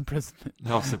 False imprisonment.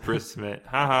 False imprisonment.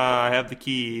 Haha, I have the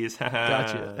keys.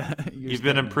 Gotcha. You've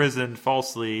been imprisoned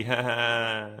falsely.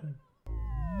 I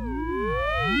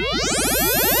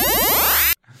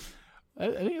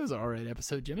think it was an alright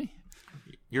episode, Jimmy.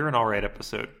 You're an alright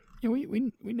episode. Yeah,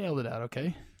 we nailed it out,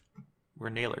 okay? We're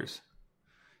nailers.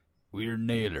 We're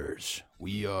nailers.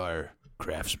 We are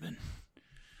craftsmen.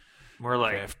 We're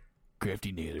like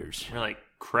crafty nailers. We're like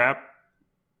crap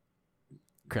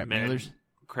men. Nailers?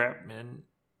 Crap men.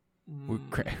 We're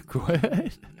what?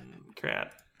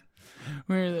 Crap.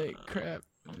 We're like crap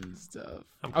and stuff.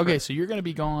 Okay, so you're going to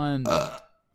be gone